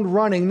found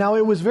running, now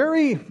it was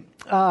very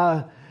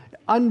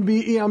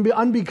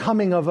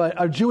unbecoming of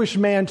a Jewish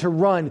man to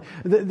run.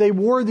 They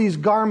wore these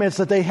garments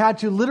that they had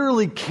to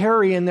literally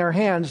carry in their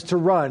hands to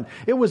run.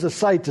 It was a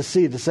sight to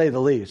see, to say the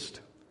least.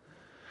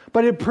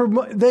 But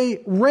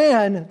they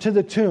ran to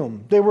the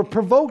tomb. They were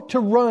provoked to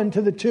run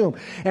to the tomb.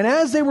 And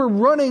as they were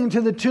running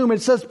to the tomb,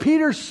 it says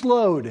Peter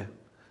slowed.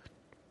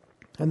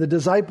 And the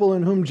disciple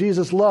in whom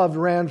Jesus loved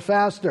ran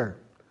faster.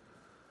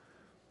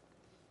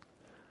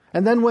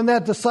 And then when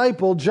that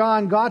disciple,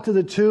 John, got to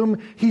the tomb,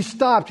 he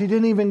stopped. He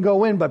didn't even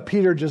go in, but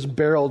Peter just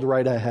barreled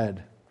right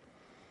ahead.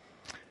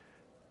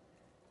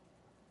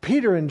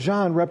 Peter and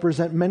John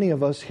represent many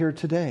of us here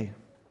today.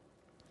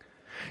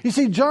 You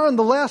see, John,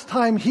 the last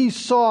time he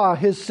saw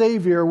his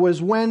Savior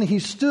was when he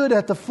stood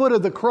at the foot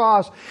of the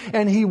cross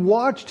and he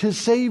watched his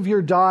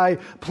Savior die,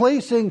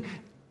 placing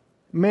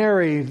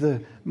Mary,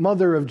 the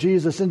mother of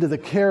Jesus, into the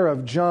care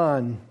of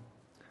John.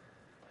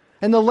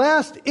 And the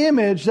last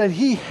image that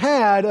he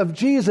had of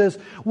Jesus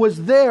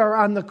was there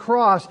on the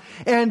cross.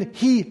 And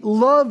he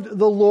loved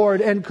the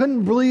Lord and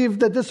couldn't believe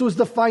that this was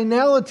the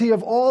finality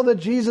of all that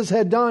Jesus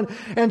had done.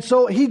 And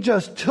so he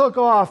just took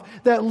off,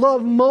 that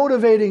love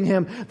motivating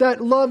him,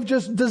 that love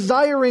just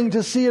desiring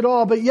to see it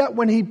all. But yet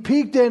when he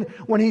peeked in,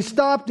 when he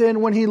stopped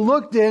in, when he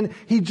looked in,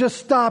 he just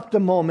stopped a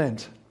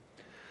moment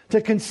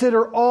to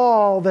consider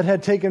all that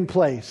had taken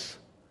place.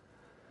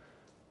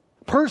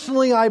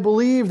 Personally, I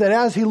believe that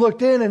as he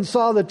looked in and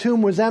saw the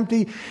tomb was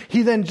empty,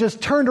 he then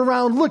just turned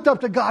around, looked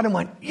up to God and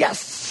went,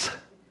 yes!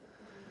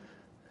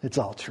 It's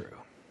all true.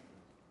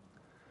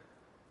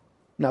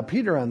 Now,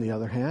 Peter, on the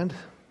other hand,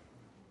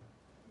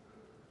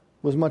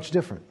 was much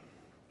different.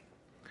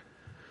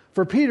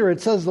 For Peter,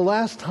 it says the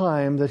last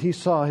time that he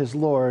saw his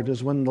Lord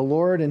is when the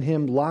Lord and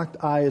him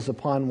locked eyes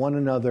upon one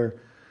another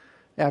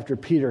after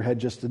Peter had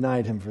just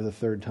denied him for the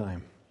third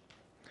time.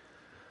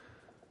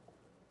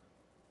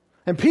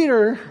 And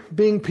Peter,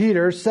 being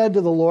Peter, said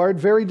to the Lord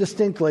very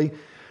distinctly,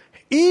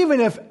 "Even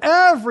if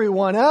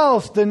everyone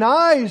else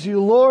denies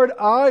you, Lord,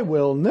 I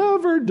will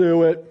never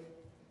do it."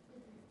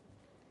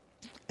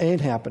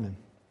 Ain't happening.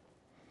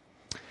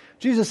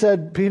 Jesus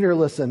said, "Peter,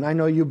 listen, I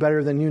know you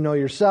better than you know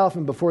yourself,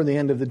 and before the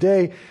end of the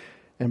day,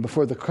 and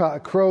before the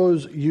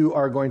crows, you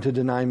are going to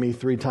deny me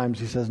 3 times.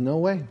 He says, "No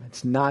way,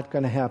 it's not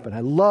going to happen." I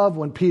love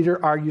when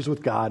Peter argues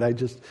with God.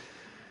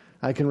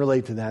 I can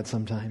relate to that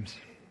sometimes.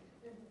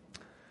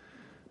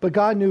 But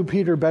God knew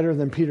Peter better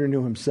than Peter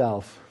knew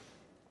himself.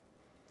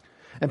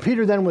 And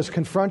Peter then was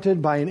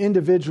confronted by an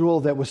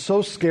individual that was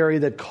so scary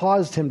that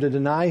caused him to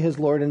deny his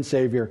Lord and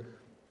Savior,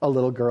 a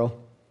little girl.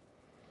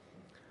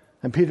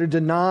 And Peter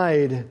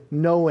denied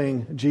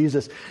knowing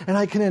Jesus. And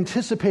I can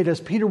anticipate as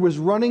Peter was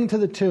running to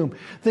the tomb,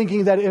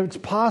 thinking that it's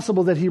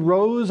possible that he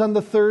rose on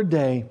the 3rd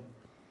day,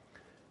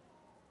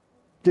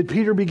 did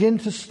Peter begin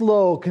to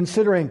slow,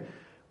 considering,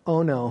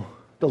 oh no,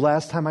 the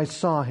last time I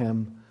saw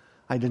him,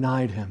 I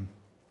denied him.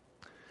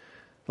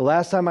 The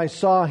last time I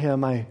saw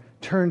him, I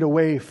turned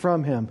away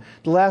from him.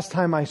 The last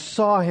time I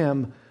saw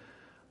him,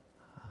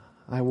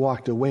 I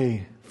walked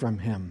away from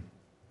him.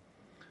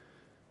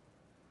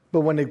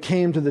 But when it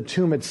came to the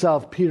tomb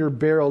itself, Peter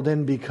barreled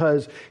in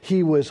because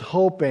he was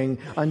hoping,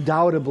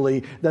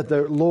 undoubtedly, that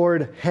the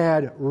Lord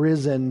had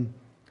risen,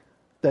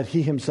 that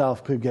he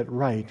himself could get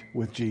right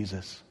with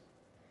Jesus.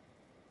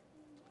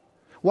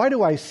 Why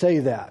do I say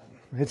that?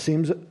 It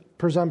seems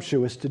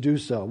presumptuous to do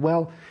so.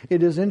 Well,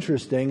 it is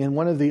interesting. In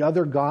one of the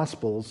other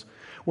Gospels,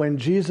 when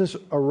Jesus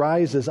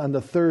arises on the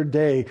 3rd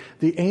day,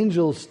 the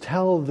angels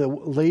tell the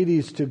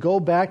ladies to go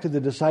back to the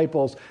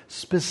disciples,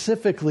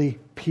 specifically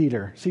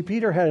Peter. See,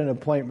 Peter had an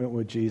appointment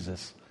with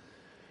Jesus.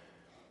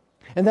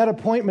 And that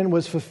appointment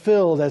was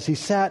fulfilled as he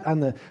sat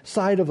on the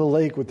side of a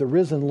lake with the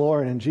risen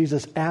Lord, and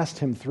Jesus asked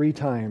him 3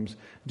 times,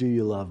 "Do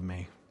you love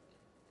me?"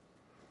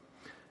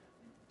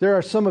 There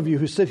are some of you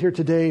who sit here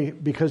today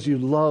because you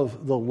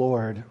love the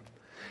Lord.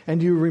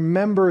 And you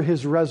remember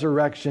his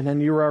resurrection,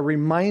 and you are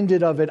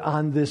reminded of it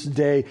on this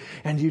day,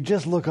 and you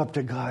just look up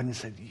to God and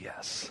said,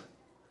 yes.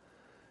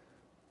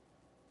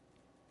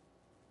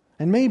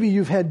 And maybe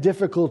you've had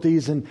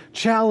difficulties and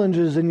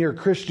challenges in your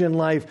Christian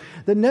life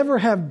that never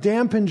have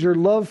dampened your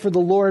love for the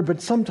Lord,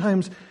 but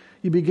sometimes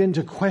you begin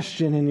to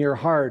question in your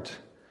heart,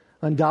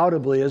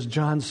 undoubtedly, as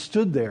John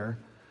stood there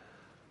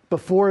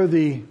before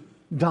the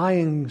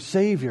dying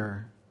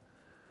Savior,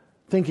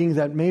 thinking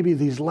that maybe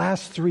these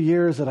last 3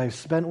 years that I've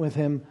spent with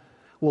him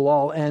will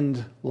all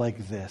end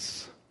like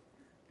this.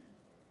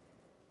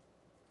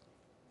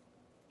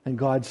 And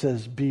God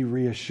says, be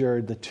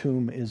reassured, the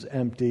tomb is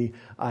empty.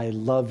 I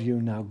love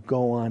you. Now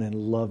go on and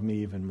love me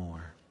even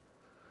more.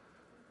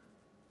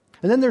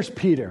 And then there's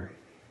Peter.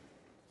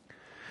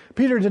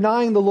 Peter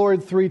denying the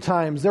Lord 3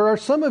 times. There are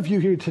some of you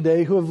here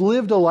today who have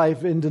lived a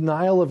life in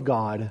denial of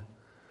God.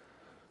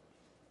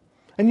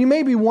 And you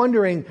may be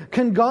wondering,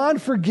 can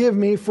God forgive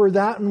me for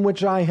that in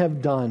which I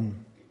have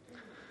done?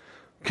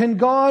 Can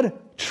God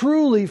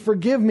truly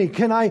forgive me?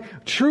 Can I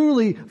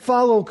truly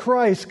follow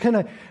Christ?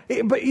 But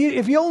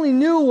if you only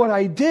knew what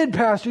I did,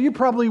 Pastor, you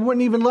probably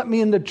wouldn't even let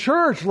me into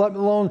church, let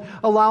alone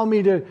allow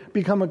me to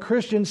become a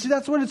Christian. See,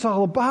 that's what it's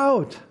all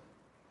about.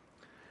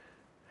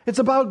 It's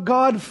about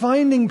God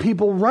finding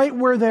people right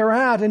where they're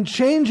at and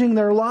changing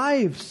their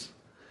lives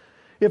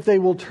if they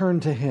will turn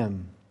to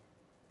him.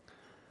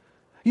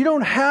 You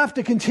don't have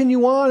to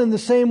continue on in the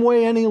same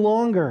way any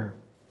longer.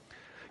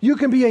 You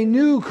can be a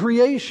new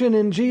creation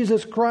in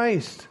Jesus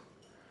Christ.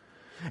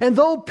 And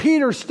though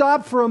Peter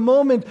stopped for a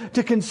moment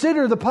to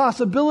consider the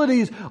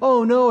possibilities,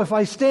 oh no, if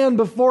I stand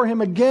before him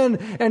again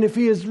and if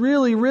he is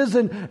really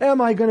risen,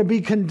 am I going to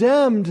be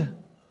condemned?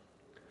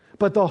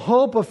 But the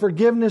hope of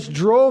forgiveness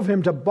drove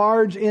him to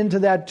barge into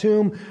that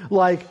tomb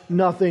like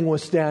nothing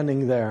was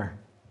standing there.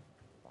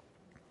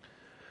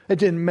 It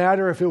didn't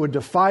matter if it would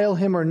defile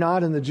him or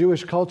not in the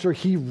Jewish culture.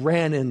 He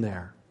ran in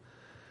there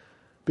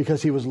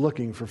because he was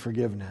looking for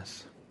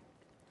forgiveness.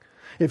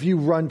 If you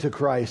run to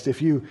Christ,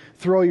 if you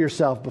throw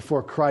yourself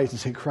before Christ and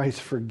say, Christ,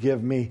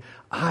 forgive me,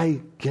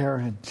 I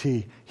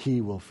guarantee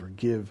he will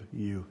forgive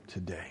you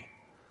today.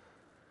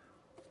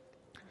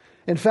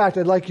 In fact,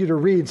 I'd like you to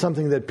read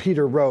something that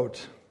Peter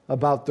wrote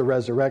about the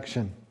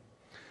resurrection.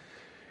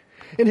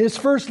 In his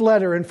first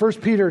letter, in 1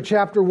 Peter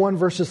chapter 1,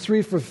 verses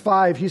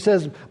 3-5, he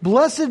says,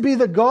 "Blessed be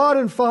the God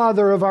and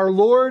Father of our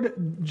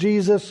Lord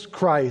Jesus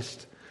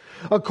Christ.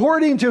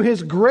 According to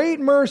his great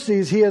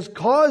mercies, he has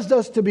caused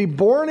us to be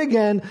born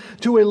again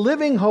to a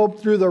living hope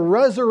through the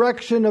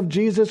resurrection of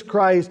Jesus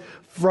Christ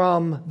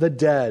from the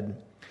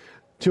dead,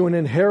 to an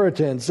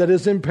inheritance that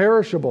is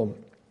imperishable,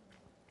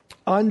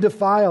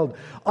 undefiled,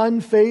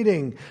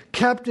 unfading,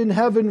 kept in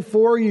heaven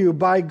for you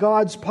by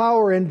God's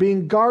power and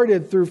being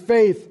guarded through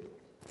faith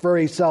for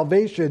a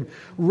salvation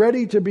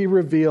ready to be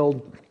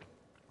revealed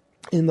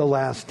in the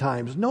last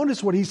times.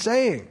 Notice what he's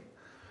saying.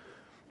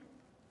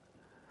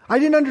 I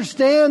didn't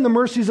understand the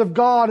mercies of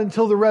God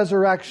until the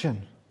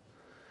resurrection.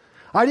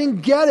 I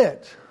didn't get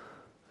it.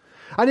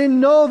 I didn't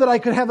know that I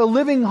could have a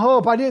living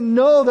hope. I didn't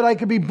know that I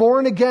could be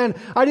born again.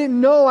 I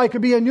didn't know I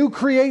could be a new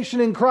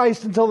creation in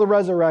Christ until the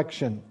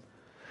resurrection.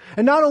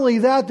 And not only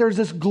that, there's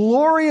this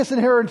glorious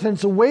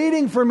inheritance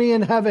waiting for me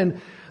in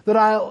heaven that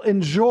I'll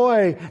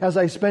enjoy as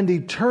I spend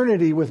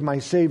eternity with my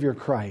Savior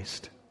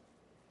Christ.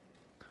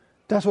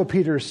 That's what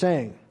Peter is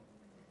saying.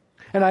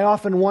 And I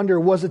often wonder,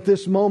 was it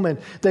this moment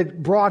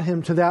that brought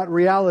him to that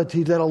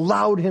reality that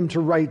allowed him to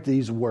write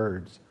these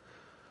words?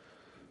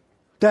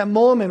 That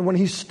moment when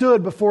he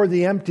stood before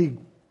the empty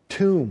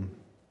tomb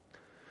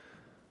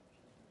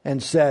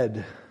and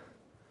said,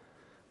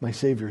 "My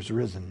Savior's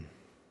risen."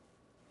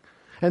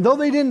 And though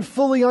they didn't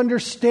fully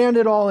understand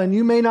it all, and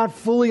you may not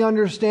fully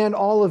understand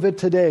all of it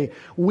today,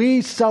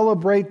 we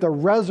celebrate the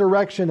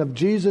resurrection of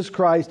Jesus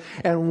Christ,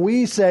 and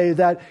we say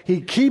that He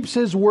keeps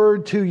His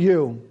word to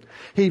you.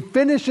 He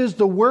finishes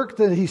the work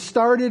that He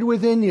started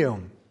within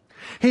you.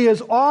 He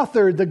has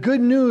authored the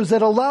good news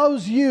that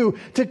allows you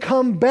to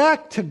come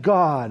back to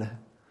God,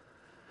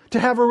 to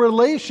have a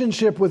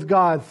relationship with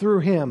God through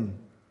Him.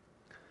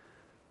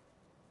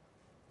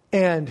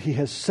 And He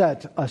has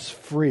set us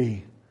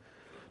free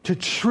to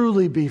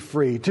truly be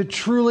free, to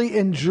truly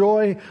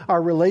enjoy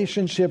our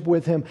relationship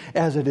with Him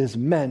as it is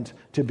meant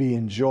to be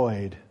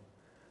enjoyed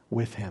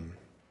with Him.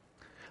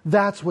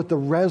 That's what the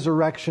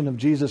resurrection of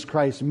Jesus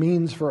Christ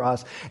means for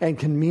us and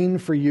can mean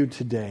for you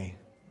today.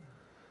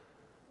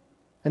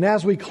 And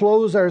as we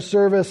close our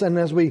service and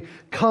as we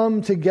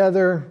come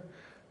together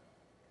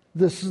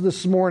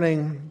this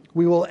morning,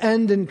 we will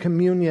end in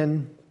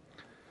communion.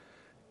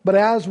 But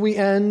as we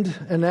end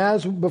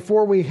and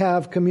before we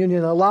have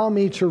communion, allow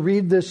me to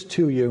read this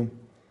to you.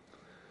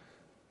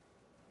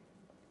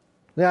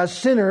 As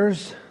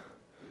sinners,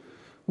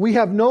 we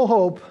have no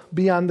hope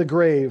beyond the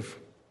grave.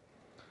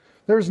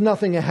 There's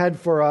nothing ahead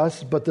for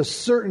us but the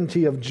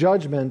certainty of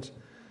judgment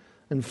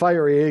and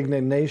fiery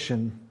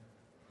indignation.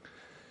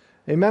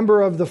 A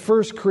member of the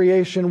first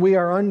creation, we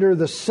are under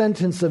the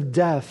sentence of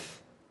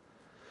death.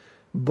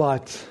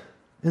 But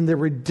in the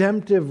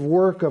redemptive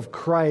work of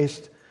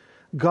Christ,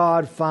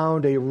 God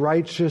found a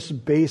righteous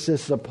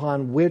basis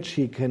upon which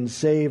He can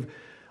save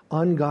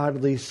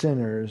ungodly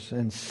sinners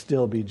and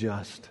still be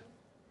just.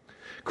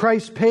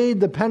 Christ paid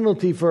the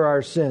penalty for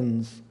our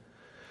sins.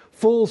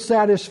 Full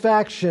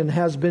satisfaction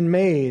has been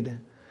made.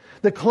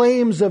 The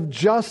claims of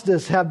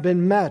justice have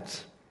been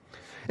met.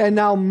 And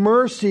now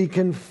mercy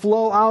can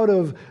flow out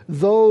of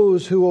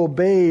those who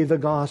obey the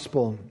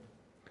gospel.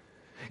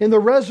 In the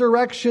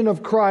resurrection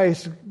of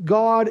Christ,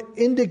 God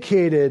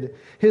indicated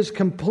His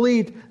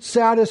complete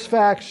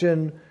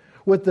satisfaction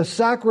with the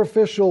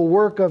sacrificial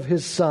work of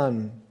His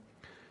Son.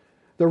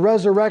 The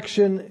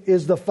resurrection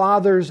is the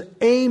Father's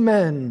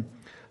amen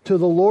to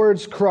the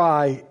Lord's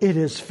cry, "It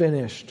is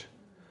finished."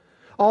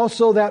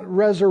 Also, that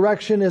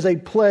resurrection is a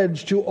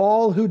pledge to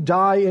all who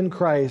die in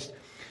Christ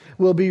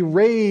will be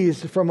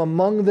raised from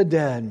among the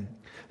dead.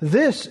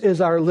 This is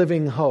our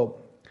living hope.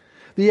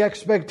 The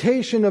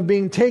expectation of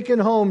being taken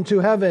home to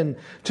heaven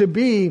to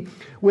be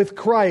with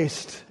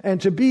Christ and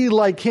to be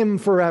like Him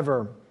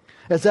forever.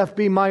 As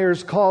F.B.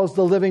 Myers calls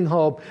the living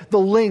hope, the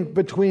link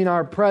between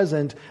our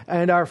present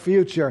and our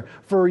future.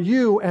 For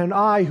you and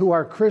I who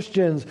are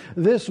Christians,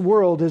 this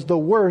world is the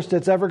worst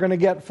it's ever going to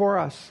get for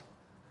us.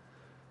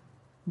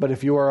 But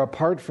if you are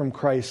apart from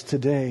Christ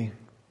today,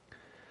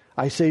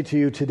 I say to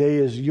you, today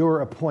is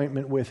your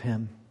appointment with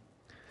Him.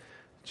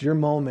 It's your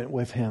moment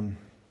with Him.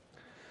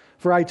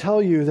 For I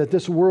tell you that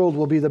this world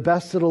will be the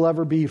best it'll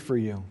ever be for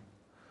you.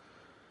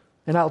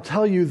 And I'll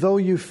tell you, though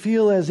you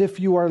feel as if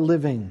you are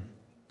living,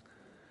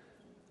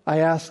 I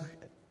ask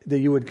that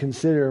you would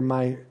consider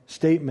my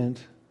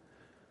statement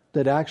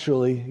that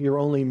actually you're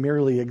only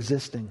merely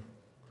existing.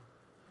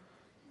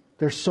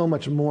 There's so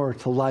much more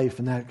to life,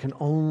 and that can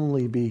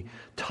only be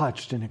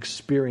touched and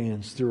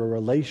experienced through a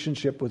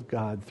relationship with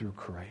God through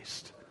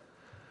Christ.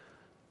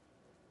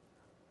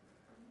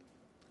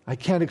 I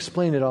can't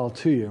explain it all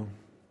to you.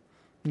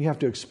 You have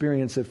to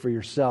experience it for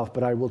yourself,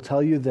 but I will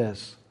tell you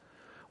this.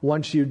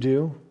 Once you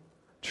do,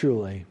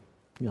 truly,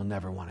 you'll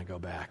never want to go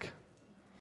back.